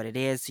really know what it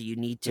is, so you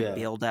need to Yeah.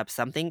 build up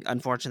something.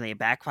 Unfortunately, it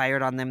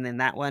backfired on them in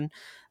that one.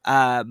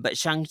 But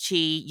Shang-Chi,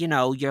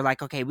 you're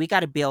like, okay, we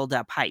got to build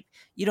up hype.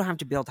 You don't have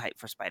to build hype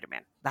for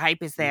Spider-Man. The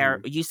hype is there.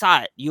 Hmm. You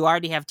saw it. You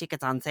already have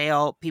tickets on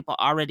sale. People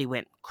already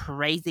went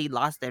crazy,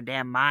 lost their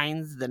damn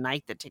minds the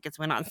night the tickets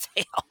went on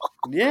sale.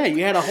 Yeah,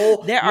 you had a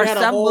whole. There You are had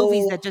a some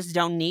movies whole. that just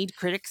don't need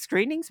critic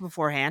screenings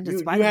beforehand, and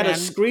You had a Spider-Man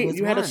screen. was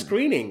You had a one.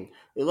 screening.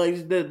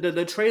 Like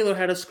the trailer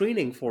had a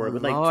screening for it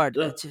with like Lord,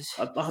 it's just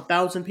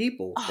 1,000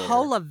 people a there.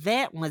 whole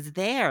event was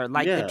there.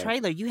 Like the Yeah.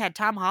 trailer, you had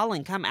Tom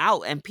Holland come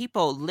out, and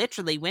people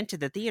literally went to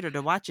the theater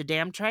to watch a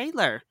damn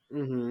trailer.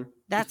 Hmm.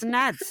 That's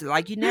nuts.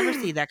 Like, you never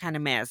see that kind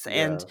of mess.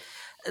 Yeah.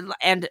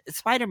 And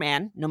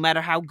Spider-Man, no matter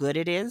how good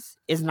it is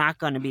not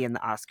going to be in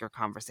the Oscar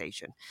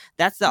conversation.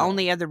 That's the No.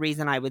 only other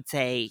reason I would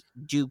say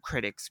do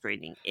critic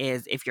screening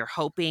is if you're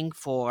hoping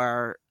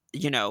for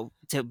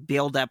to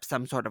build up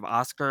some sort of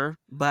Oscar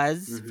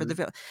buzz for Hmm. the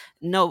film.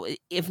 No,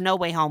 if No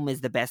Way Home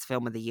is the best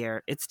film of the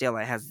year, it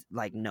has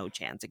like no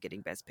chance of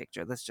getting Best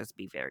Picture. Let's just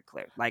be very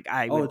clear. Like,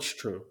 I Oh, would it's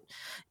true.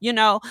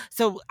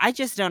 so I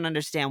just don't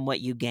understand what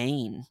you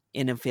gain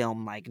in a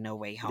film like No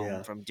Way Home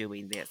Yeah. from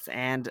doing this.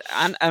 And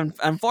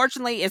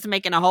unfortunately, it's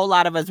making a whole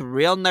lot of us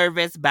real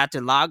nervous, about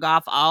to log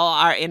off all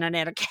our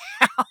internet accounts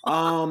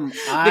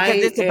because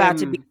I it's about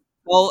to be am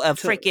a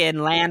to freaking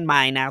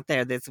landmine out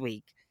there this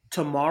week.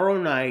 tomorrow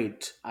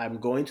night. I'm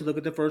going to look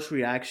at the first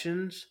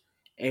reactions,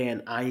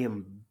 and I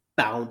am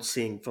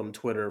bouncing from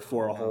Twitter Oh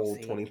for a no, whole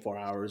see. 24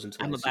 hours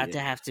until I'm I see about to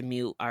it. have to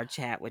mute our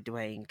chat with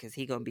Dwayne because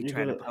he's gonna be You're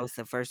trying to gonna. post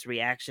the first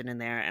reaction in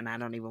there, and I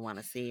don't even want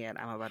to see it.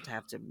 I'm about to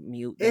have to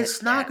mute that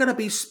It's not chat. gonna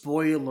be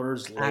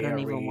spoilers, I don't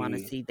even want to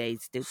Larry. see they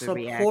stupid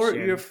Support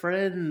your reaction.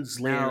 friends,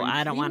 No, Larry,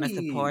 I don't want to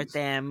support please.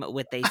 them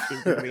with they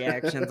stupid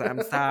reactions.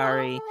 I'm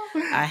sorry.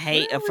 I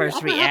hate a Larry,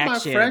 first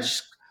reaction.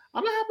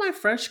 I'm gonna have my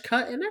fresh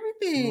cut and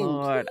everything.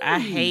 Lord, I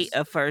hate Please.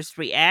 a first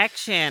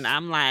reaction.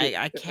 I'm like,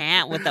 I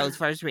can't with those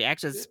first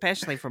reactions,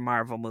 especially for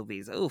Marvel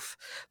movies. Oof.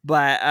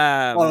 But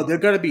Oh, they're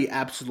gonna be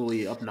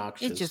absolutely it's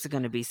obnoxious. just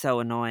going to be so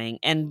annoying.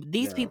 And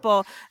these Yeah.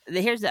 people,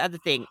 here's the other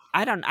thing.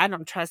 I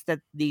don't trust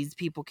that these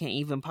people can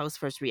even post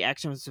first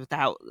reactions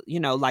without,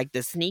 like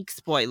the sneak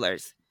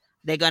spoilers.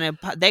 They're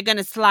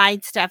gonna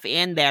slide stuff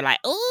in there like,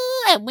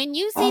 oh, and when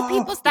you see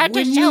people Oh, start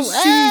to show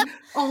up,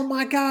 oh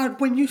my God,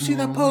 when you see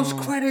the post mhm,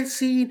 credit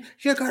scene,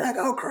 you're gonna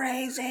go it's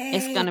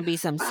crazy. gonna be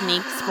some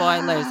sneak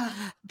spoilers.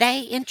 Ah.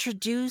 They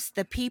introduce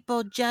the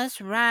people just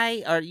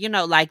right, or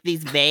like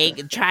these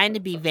vague, trying to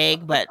be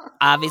vague, but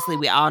obviously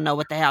we all know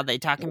what the hell they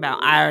talking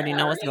about. I already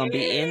know what's gonna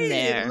be in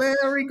there.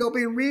 Larry gonna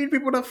be reading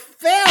people to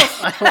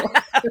filth.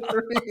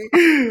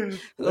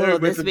 Larry Oh,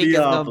 about this to week be is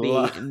up. gonna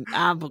be.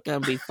 I'm gonna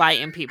be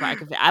fighting people.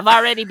 I've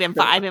already been.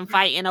 I've been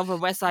fighting over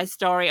West Side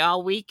Story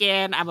all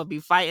weekend. I'm gonna be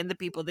fighting the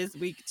people this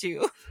week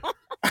too.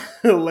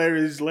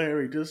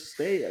 Larry. Just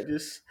stay.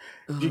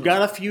 You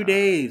got Oh a few God,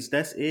 days.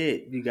 That's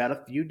it. You got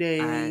a few I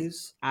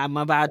days. I'm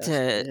about That's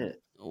to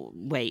it.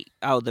 wait.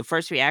 Oh, the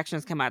first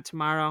reactions come out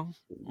tomorrow.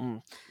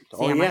 Mm.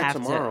 See, Oh I'm gonna yeah, have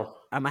to. tomorrow.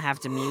 I'm gonna have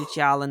to mute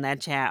y'all in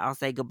that chat. I'll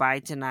say goodbye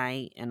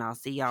tonight, and I'll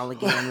see y'all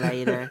again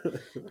later.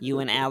 You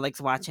and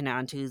Alex watching it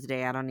on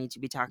Tuesday. I don't need to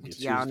be talking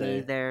to y'all Tuesday.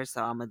 neither,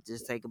 so I'm gonna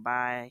just say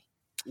goodbye.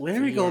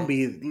 Larry See gonna ya.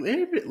 be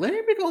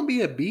Larry gonna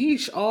be a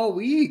beach all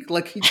week.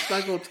 Like he's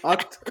not gonna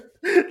talk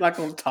to, not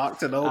gonna talk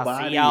to I'll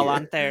see y'all nobody.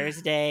 on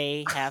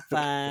Thursday. Have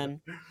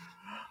fun.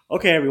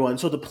 Okay, everyone.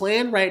 So the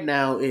plan right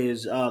now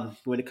is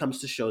when it comes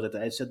to shows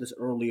that I said this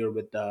earlier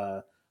with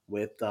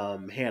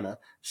Hannah.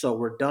 So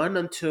we're done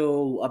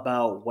until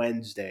about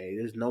Wednesday.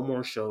 There's no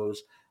more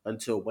shows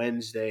until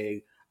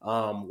Wednesday.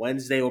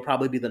 Wednesday will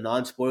probably be the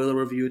non-spoiler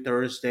review.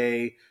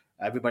 Thursday,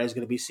 everybody's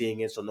gonna be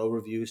seeing it, so no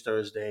reviews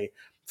Thursday.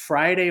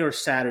 Friday or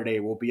Saturday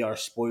will be our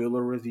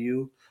spoiler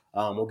review.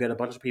 We'll get a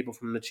bunch of people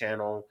from the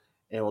channel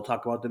and we'll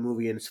talk about the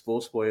movie in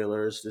full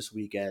spoilers this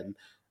weekend.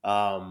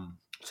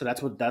 So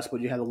that's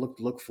what you have to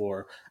look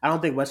for. I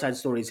don't think West Side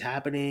Story is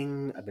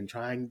happening. I've been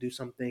trying to do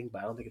something, but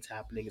I don't think it's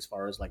happening as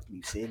far as like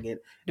me seeing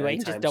it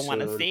Dwayne just anytime don't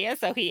want to soon. see it,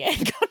 so he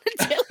ain't gonna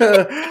do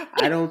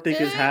I don't think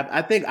it's it. happening.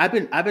 I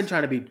think I've been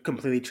trying to be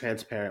completely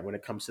transparent when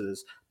it comes to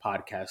this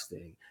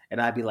podcasting,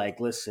 and I'd be like,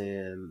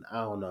 listen,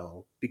 I don't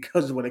know,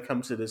 because when it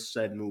comes to this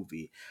said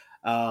movie,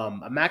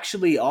 I'm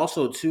actually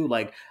also too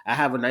like I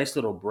have a nice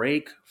little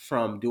break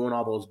from doing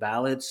all those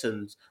ballots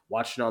and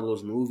watching all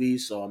those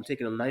movies, so I'm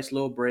taking a nice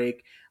little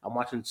break. I'm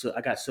watching. So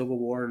I got Civil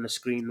War on the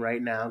screen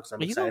right now because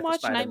I'm Are you gonna excited for watch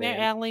Spider Nightmare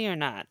Man. Alley or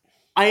not?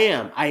 I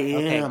am. I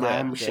Okay, am. good,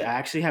 I good.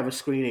 actually have a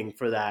screening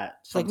for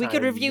that Like, we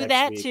could sometime review next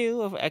that week.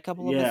 too. A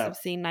couple of us Yeah. have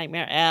seen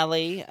Nightmare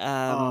Alley. You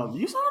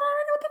saw it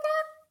already? What the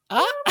fuck?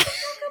 Ah,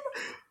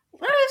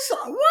 What are you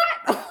talking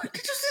about? What?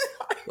 Did you see?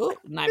 Ooh,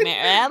 Nightmare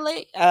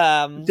Alley.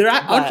 Aren't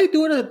But they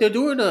doing a? They're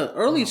doing a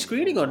early oh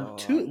screening on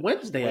Lord,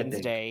 Wednesday, I think.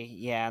 Wednesday.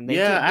 Yeah, and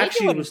Yeah, they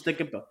actually, doing. was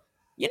thinking about.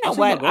 You I know was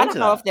thinking what? about I going don't to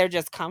know if that. they're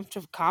just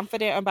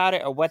confident about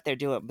it or what they're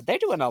doing, but they're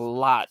doing a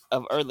lot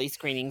of early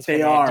screenings for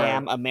They that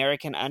damn are.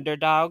 American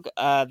Underdog.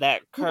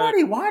 That Kurt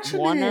Nobody watching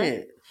Warner.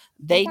 it.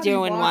 They Nobody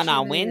doing one watching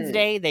on it.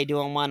 Wednesday. They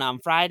doing one on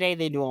Friday.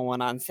 They doing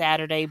one on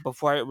Saturday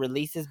before it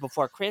releases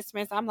before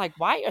Christmas. I'm like,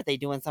 why are they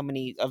doing so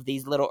many of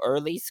these little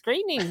early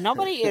screenings?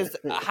 Nobody is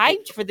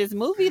hyped for this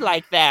movie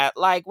like that.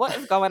 Like, what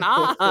is going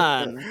on?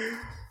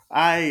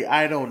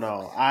 I don't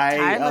know.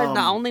 Tyler's the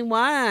only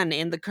one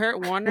in the Kurt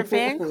Warner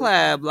fan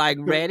club, like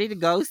ready to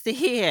go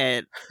see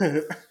it.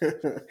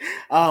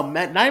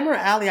 Nightmare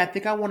Alley. I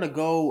think I want to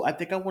go. I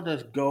think I want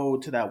to go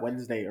to that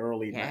Wednesday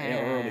early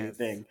Yes.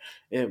 thing.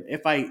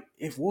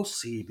 If we'll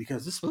see,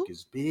 because this Ooh, week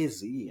is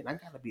busy and I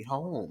gotta be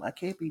home. I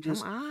can't be come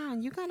just.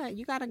 on. You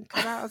gotta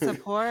come out and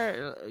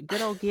support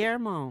good old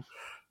Guillermo.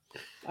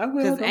 I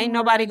will. Cause Don't ain't worry.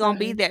 nobody I got gonna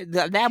be him. there.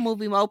 That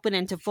movie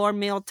opening to 4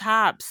 mil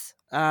tops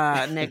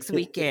next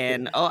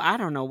weekend. Oh, I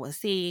don't know.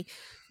 See,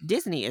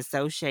 Disney is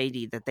so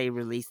shady that they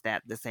released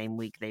that the same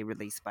week they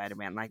released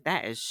Spider-Man. Like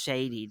that is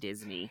shady,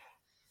 Disney.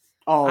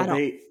 I Oh, don't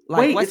they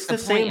like wait. what's It's the the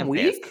point same of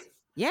this? week.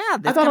 Yeah, I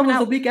this thought it coming was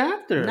the out. week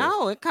after.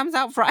 No, it comes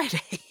out Friday.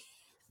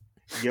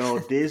 Yo,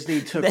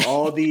 Disney took they,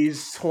 all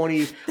these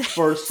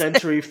 21st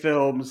century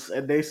films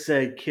and they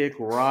said kick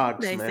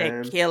rocks, they said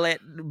man. kill it,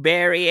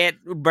 bury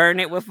it, burn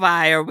it with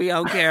fire. We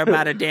don't care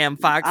about a damn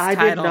Fox I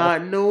did title.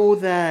 not know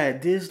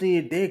that. Disney,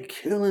 they're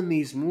killing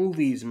these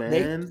movies,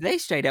 man. They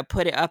straight up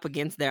put it up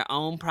against their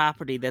own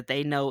property that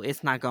they know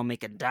it's not gonna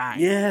make a dime.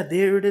 Yeah,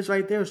 there it is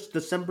right there. It's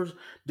December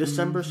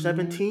Hmm.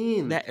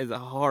 17th. That is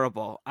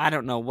horrible. I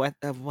don't know what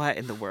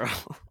in the world.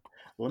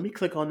 Let me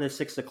click on this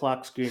 6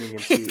 o'clock screening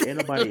and see. Ain't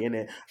nobody in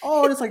it.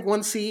 Oh, there's like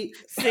one seat.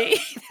 See,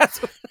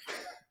 that's what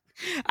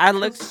I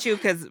looked at you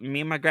because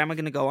me and my grandma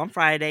gonna go on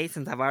Friday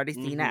since I've already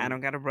seen it. I Hmm.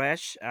 don't got to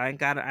rush. I ain't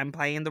got. I'm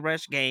playing the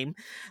rush game,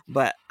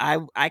 but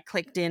I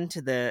clicked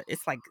into the.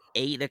 It's like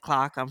 8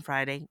 o'clock on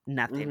Friday.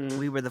 Nothing. Hmm.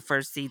 We were the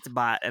first seats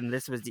bought, and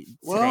this was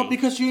Well, today.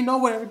 because you know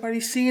what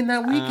everybody's seeing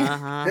that weekend. Uh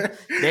huh.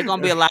 There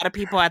gonna be a lot of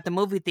people at the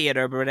movie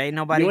theater, but ain't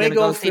nobody You ain't gonna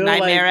go gonna see feel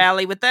Nightmare like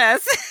Alley with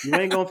us. you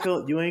ain't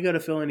gonna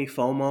feel any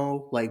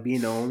FOMO like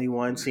being the only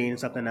one seeing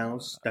something No.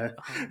 else that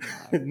Oh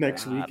my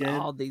next god. weekend.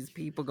 All these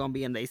people gonna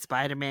be in their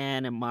Spider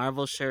Man and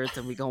Marvel shirts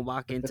and we gonna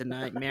walk into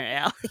Nightmare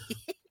Alley.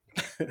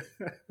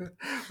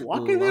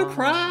 Walk in there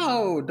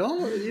proud. Lord.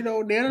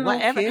 Don't Nana don't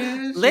Whatever.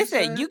 care. She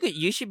Listen, said.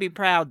 you should be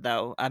proud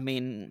though. I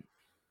mean,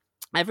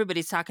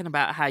 everybody's talking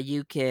about how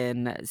you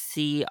can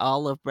see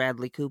all of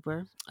Bradley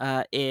Cooper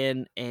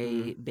in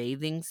a Mhm.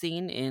 bathing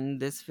scene in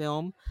this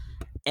film,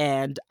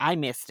 and I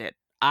missed it.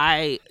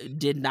 I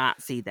did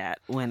not see that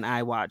when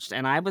I watched,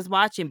 and I was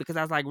watching because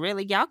I was like,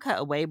 "Really, y'all cut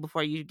away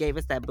before you gave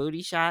us that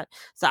booty shot."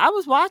 So I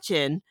was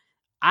watching.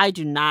 I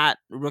do not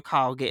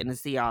recall getting to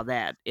see all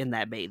that in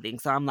that bathing.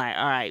 So I'm like,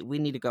 "All right, we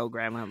need to go,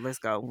 Grandma. Let's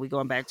go. We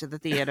going back to the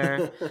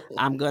theater.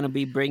 I'm gonna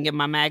be bringing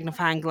my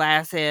magnifying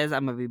glasses.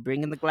 I'm gonna be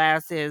bringing the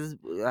glasses.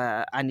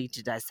 I need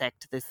to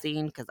dissect the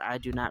scene because I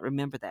do not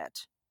remember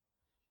that."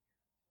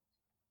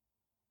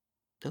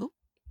 Oh,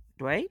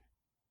 Dwayne.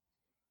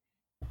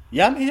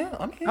 Yeah, I'm here.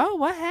 I'm here. Oh,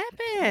 what I'm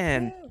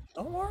happened? here.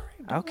 Don't worry.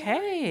 Don't worry.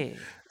 Okay.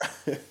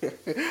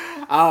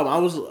 I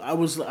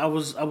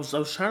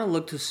was trying to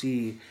look to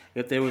see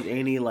if there was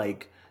any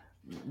like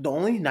the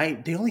only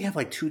night they only have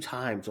like two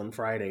times on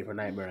Friday for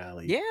Nightmare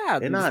Alley. Yeah,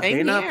 They're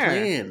same not here.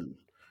 playing.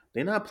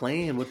 They're not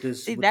playing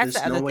See, with that's the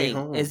this No other Way thing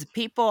Home. is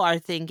people are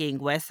thinking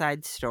West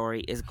Side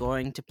Story is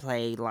going to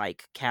play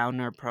like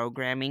counter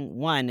programming.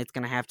 One, it's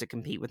going to have to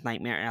compete with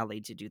Nightmare Alley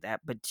to do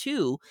that. But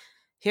two,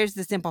 here's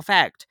the simple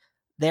fact.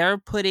 They're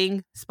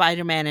putting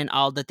Spider-Man in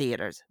all the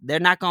theaters. They're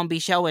not going to be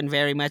showing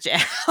very much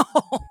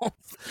else.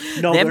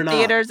 No, Them they're not.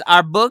 theaters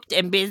are booked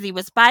and busy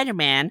with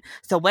Spider-Man.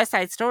 So West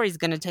Side Story is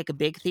going to take a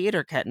big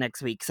theater cut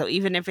next week. So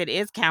even if it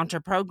is counter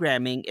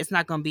programming, it's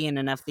not going to be in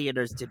enough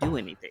theaters to do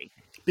anything.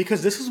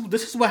 Because this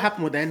is what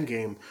happened with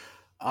Endgame.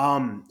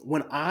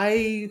 When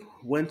I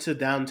went to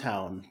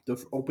downtown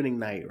the opening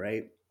night,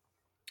 right,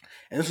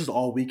 and this was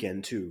all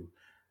weekend too.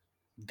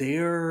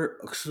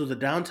 The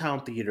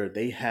downtown theater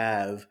they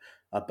have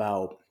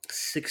about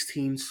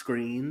 16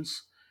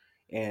 screens,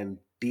 and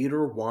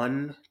theater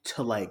 1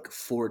 to like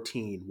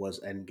 14 was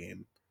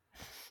Endgame.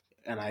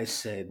 And I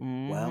said,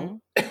 Hmm.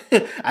 well,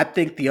 I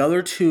think the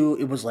other two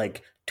it was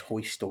like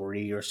Toy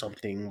Story or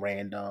something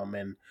random,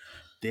 and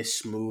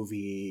this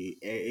movie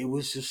it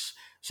was just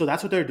so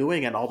that's what they're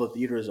doing at all the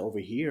theaters over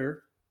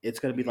here. It's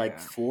gonna be like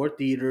Yeah. four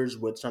theaters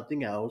with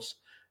something else,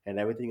 and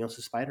everything else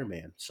is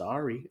Spider-Man.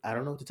 Sorry, I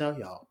don't know what to tell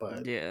y'all,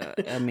 but Yeah,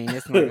 I mean,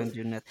 it's not gonna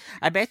do nothing.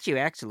 I bet you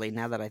actually,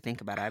 now that I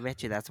think about it, I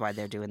bet you that's why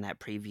they're doing that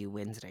preview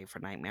Wednesday for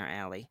Nightmare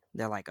Alley.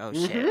 They're like, "Oh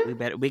shit,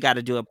 hmm we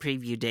gotta do a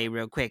preview day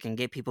real quick and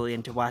get people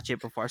in to watch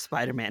it before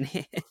Spider-Man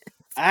hits."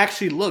 I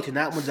actually looked, and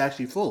that one's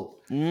actually full.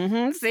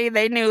 See,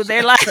 they knew.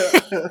 They're like,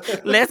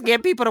 let's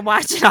get people to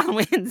watch it on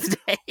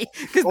Wednesday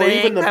because Or they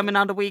even ain't coming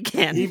on the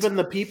weekend.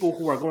 the people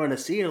who are going to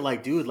see it are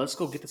like, dude, let's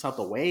go get this out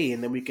the way,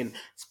 and then we can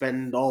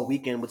spend all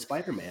weekend with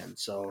Spider-Man.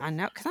 So I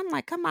know, because I'm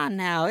like, come on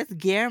now, it's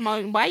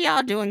Guillermo. Why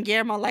y'all doing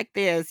Guillermo like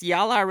this?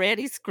 Y'all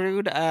already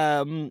screwed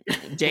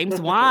James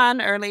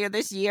Wan earlier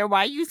this year.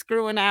 Why you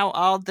screwing out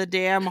all the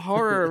damn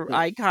horror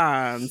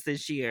icons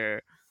this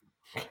year?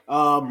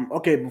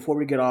 okay, before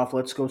we get off,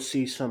 let's go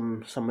see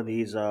some of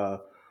these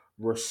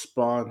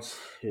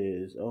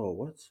responses. Oh,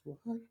 what?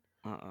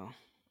 Uh-oh.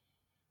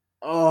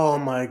 Oh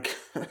my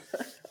god.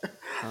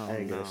 I Oh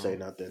ain't gonna say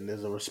no. nothing.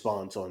 There's a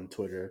response on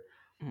Twitter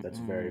that's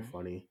very Mm-mm.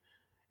 funny.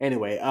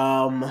 Anyway,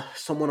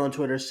 someone on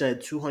Twitter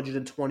said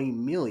 220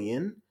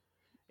 million,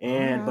 All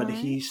and but right.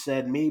 he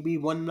said maybe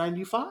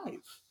 195.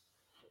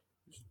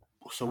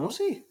 So we'll Oh,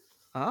 see.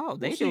 oh, We'll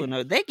they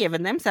see. they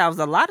giving themselves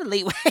a lot of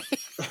leeway.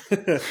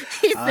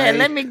 He said,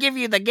 "Let I me give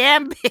you the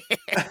gambit."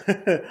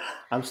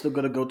 I'm still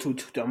gonna go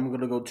I'm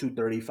gonna go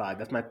 235.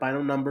 That's my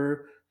final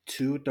number.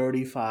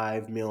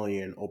 235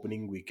 million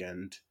opening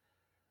weekend.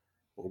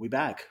 We'll be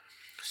back.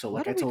 So What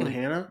like are I we told gonna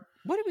Hannah,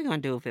 What are we gonna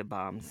do if it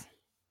bombs?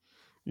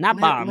 Not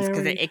bombs,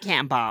 because Larry, it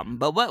can't bomb.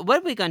 But what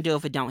are we gonna do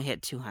if it don't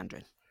hit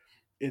 200?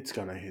 it's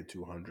gonna hit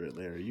 200.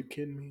 Larry, you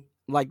kidding me?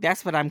 Like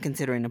that's what I'm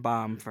considering a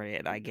bomb for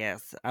it. I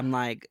guess I'm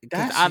like, because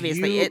That's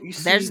obviously you. it You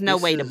see, there's no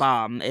this way to is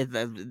bomb.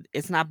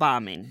 It's not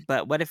bombing.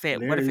 But what if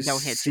Larry. it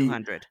don't hit two See,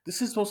 hundred?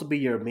 this is supposed to be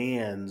your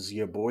man's,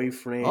 your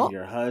boyfriend, Oh,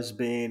 your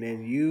husband,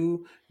 and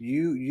you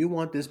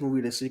want this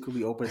movie to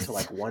secretly open to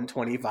like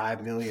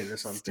 125 million or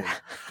something.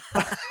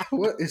 stop.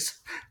 what is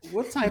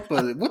what type of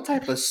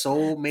Stop.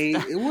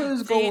 soulmate? What is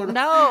See, going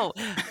no,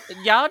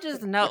 y'all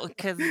just know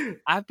because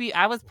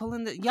I was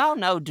pulling the y'all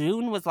know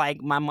Dune was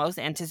like my most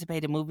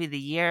anticipated movie of the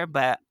year,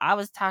 but I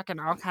was talking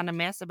all kind of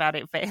mess about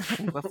it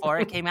failing before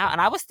it came out,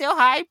 and I was still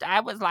hyped. I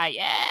was like,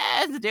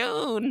 yes,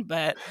 Dune,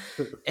 but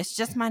on? it's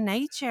just my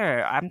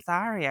nature. I'm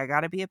sorry, I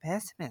gotta be a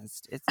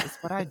pessimist. It's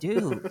what I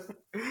do.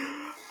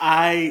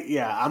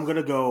 I'm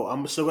gonna go.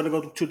 I'm still gonna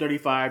go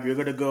 235. You're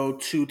gonna go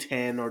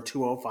 210 or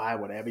 205,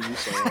 whatever you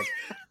said.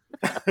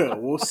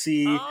 We'll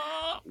see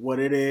Oh, what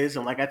it is.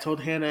 And like I told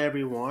Hannah,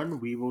 everyone,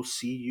 we will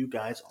see you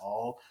guys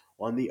all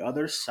on the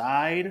other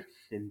side.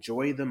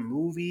 Enjoy the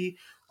movie.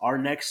 Our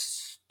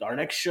next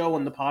show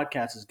on the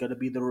podcast is gonna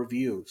be the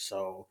review.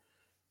 So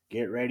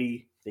get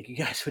ready. Thank you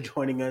guys for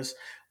joining us.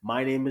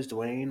 My name is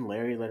Dwayne.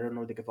 Larry, let her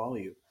know they can follow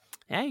you.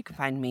 yeah, you can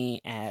find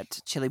me at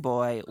Chili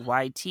Boy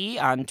YT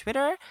on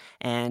Twitter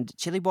and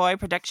Chili Boy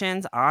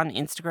Productions on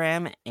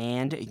Instagram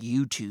and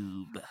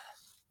YouTube.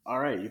 All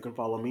right, you can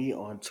follow me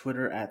on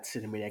Twitter at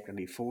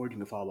Cinemaniac94. You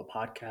can follow the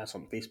podcast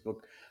on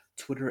Facebook,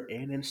 Twitter,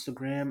 and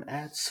Instagram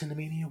at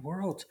Cinemania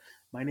World.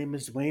 My name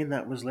is Dwayne.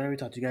 That was Larry.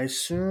 Talk to you guys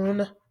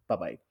soon. Bye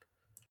bye.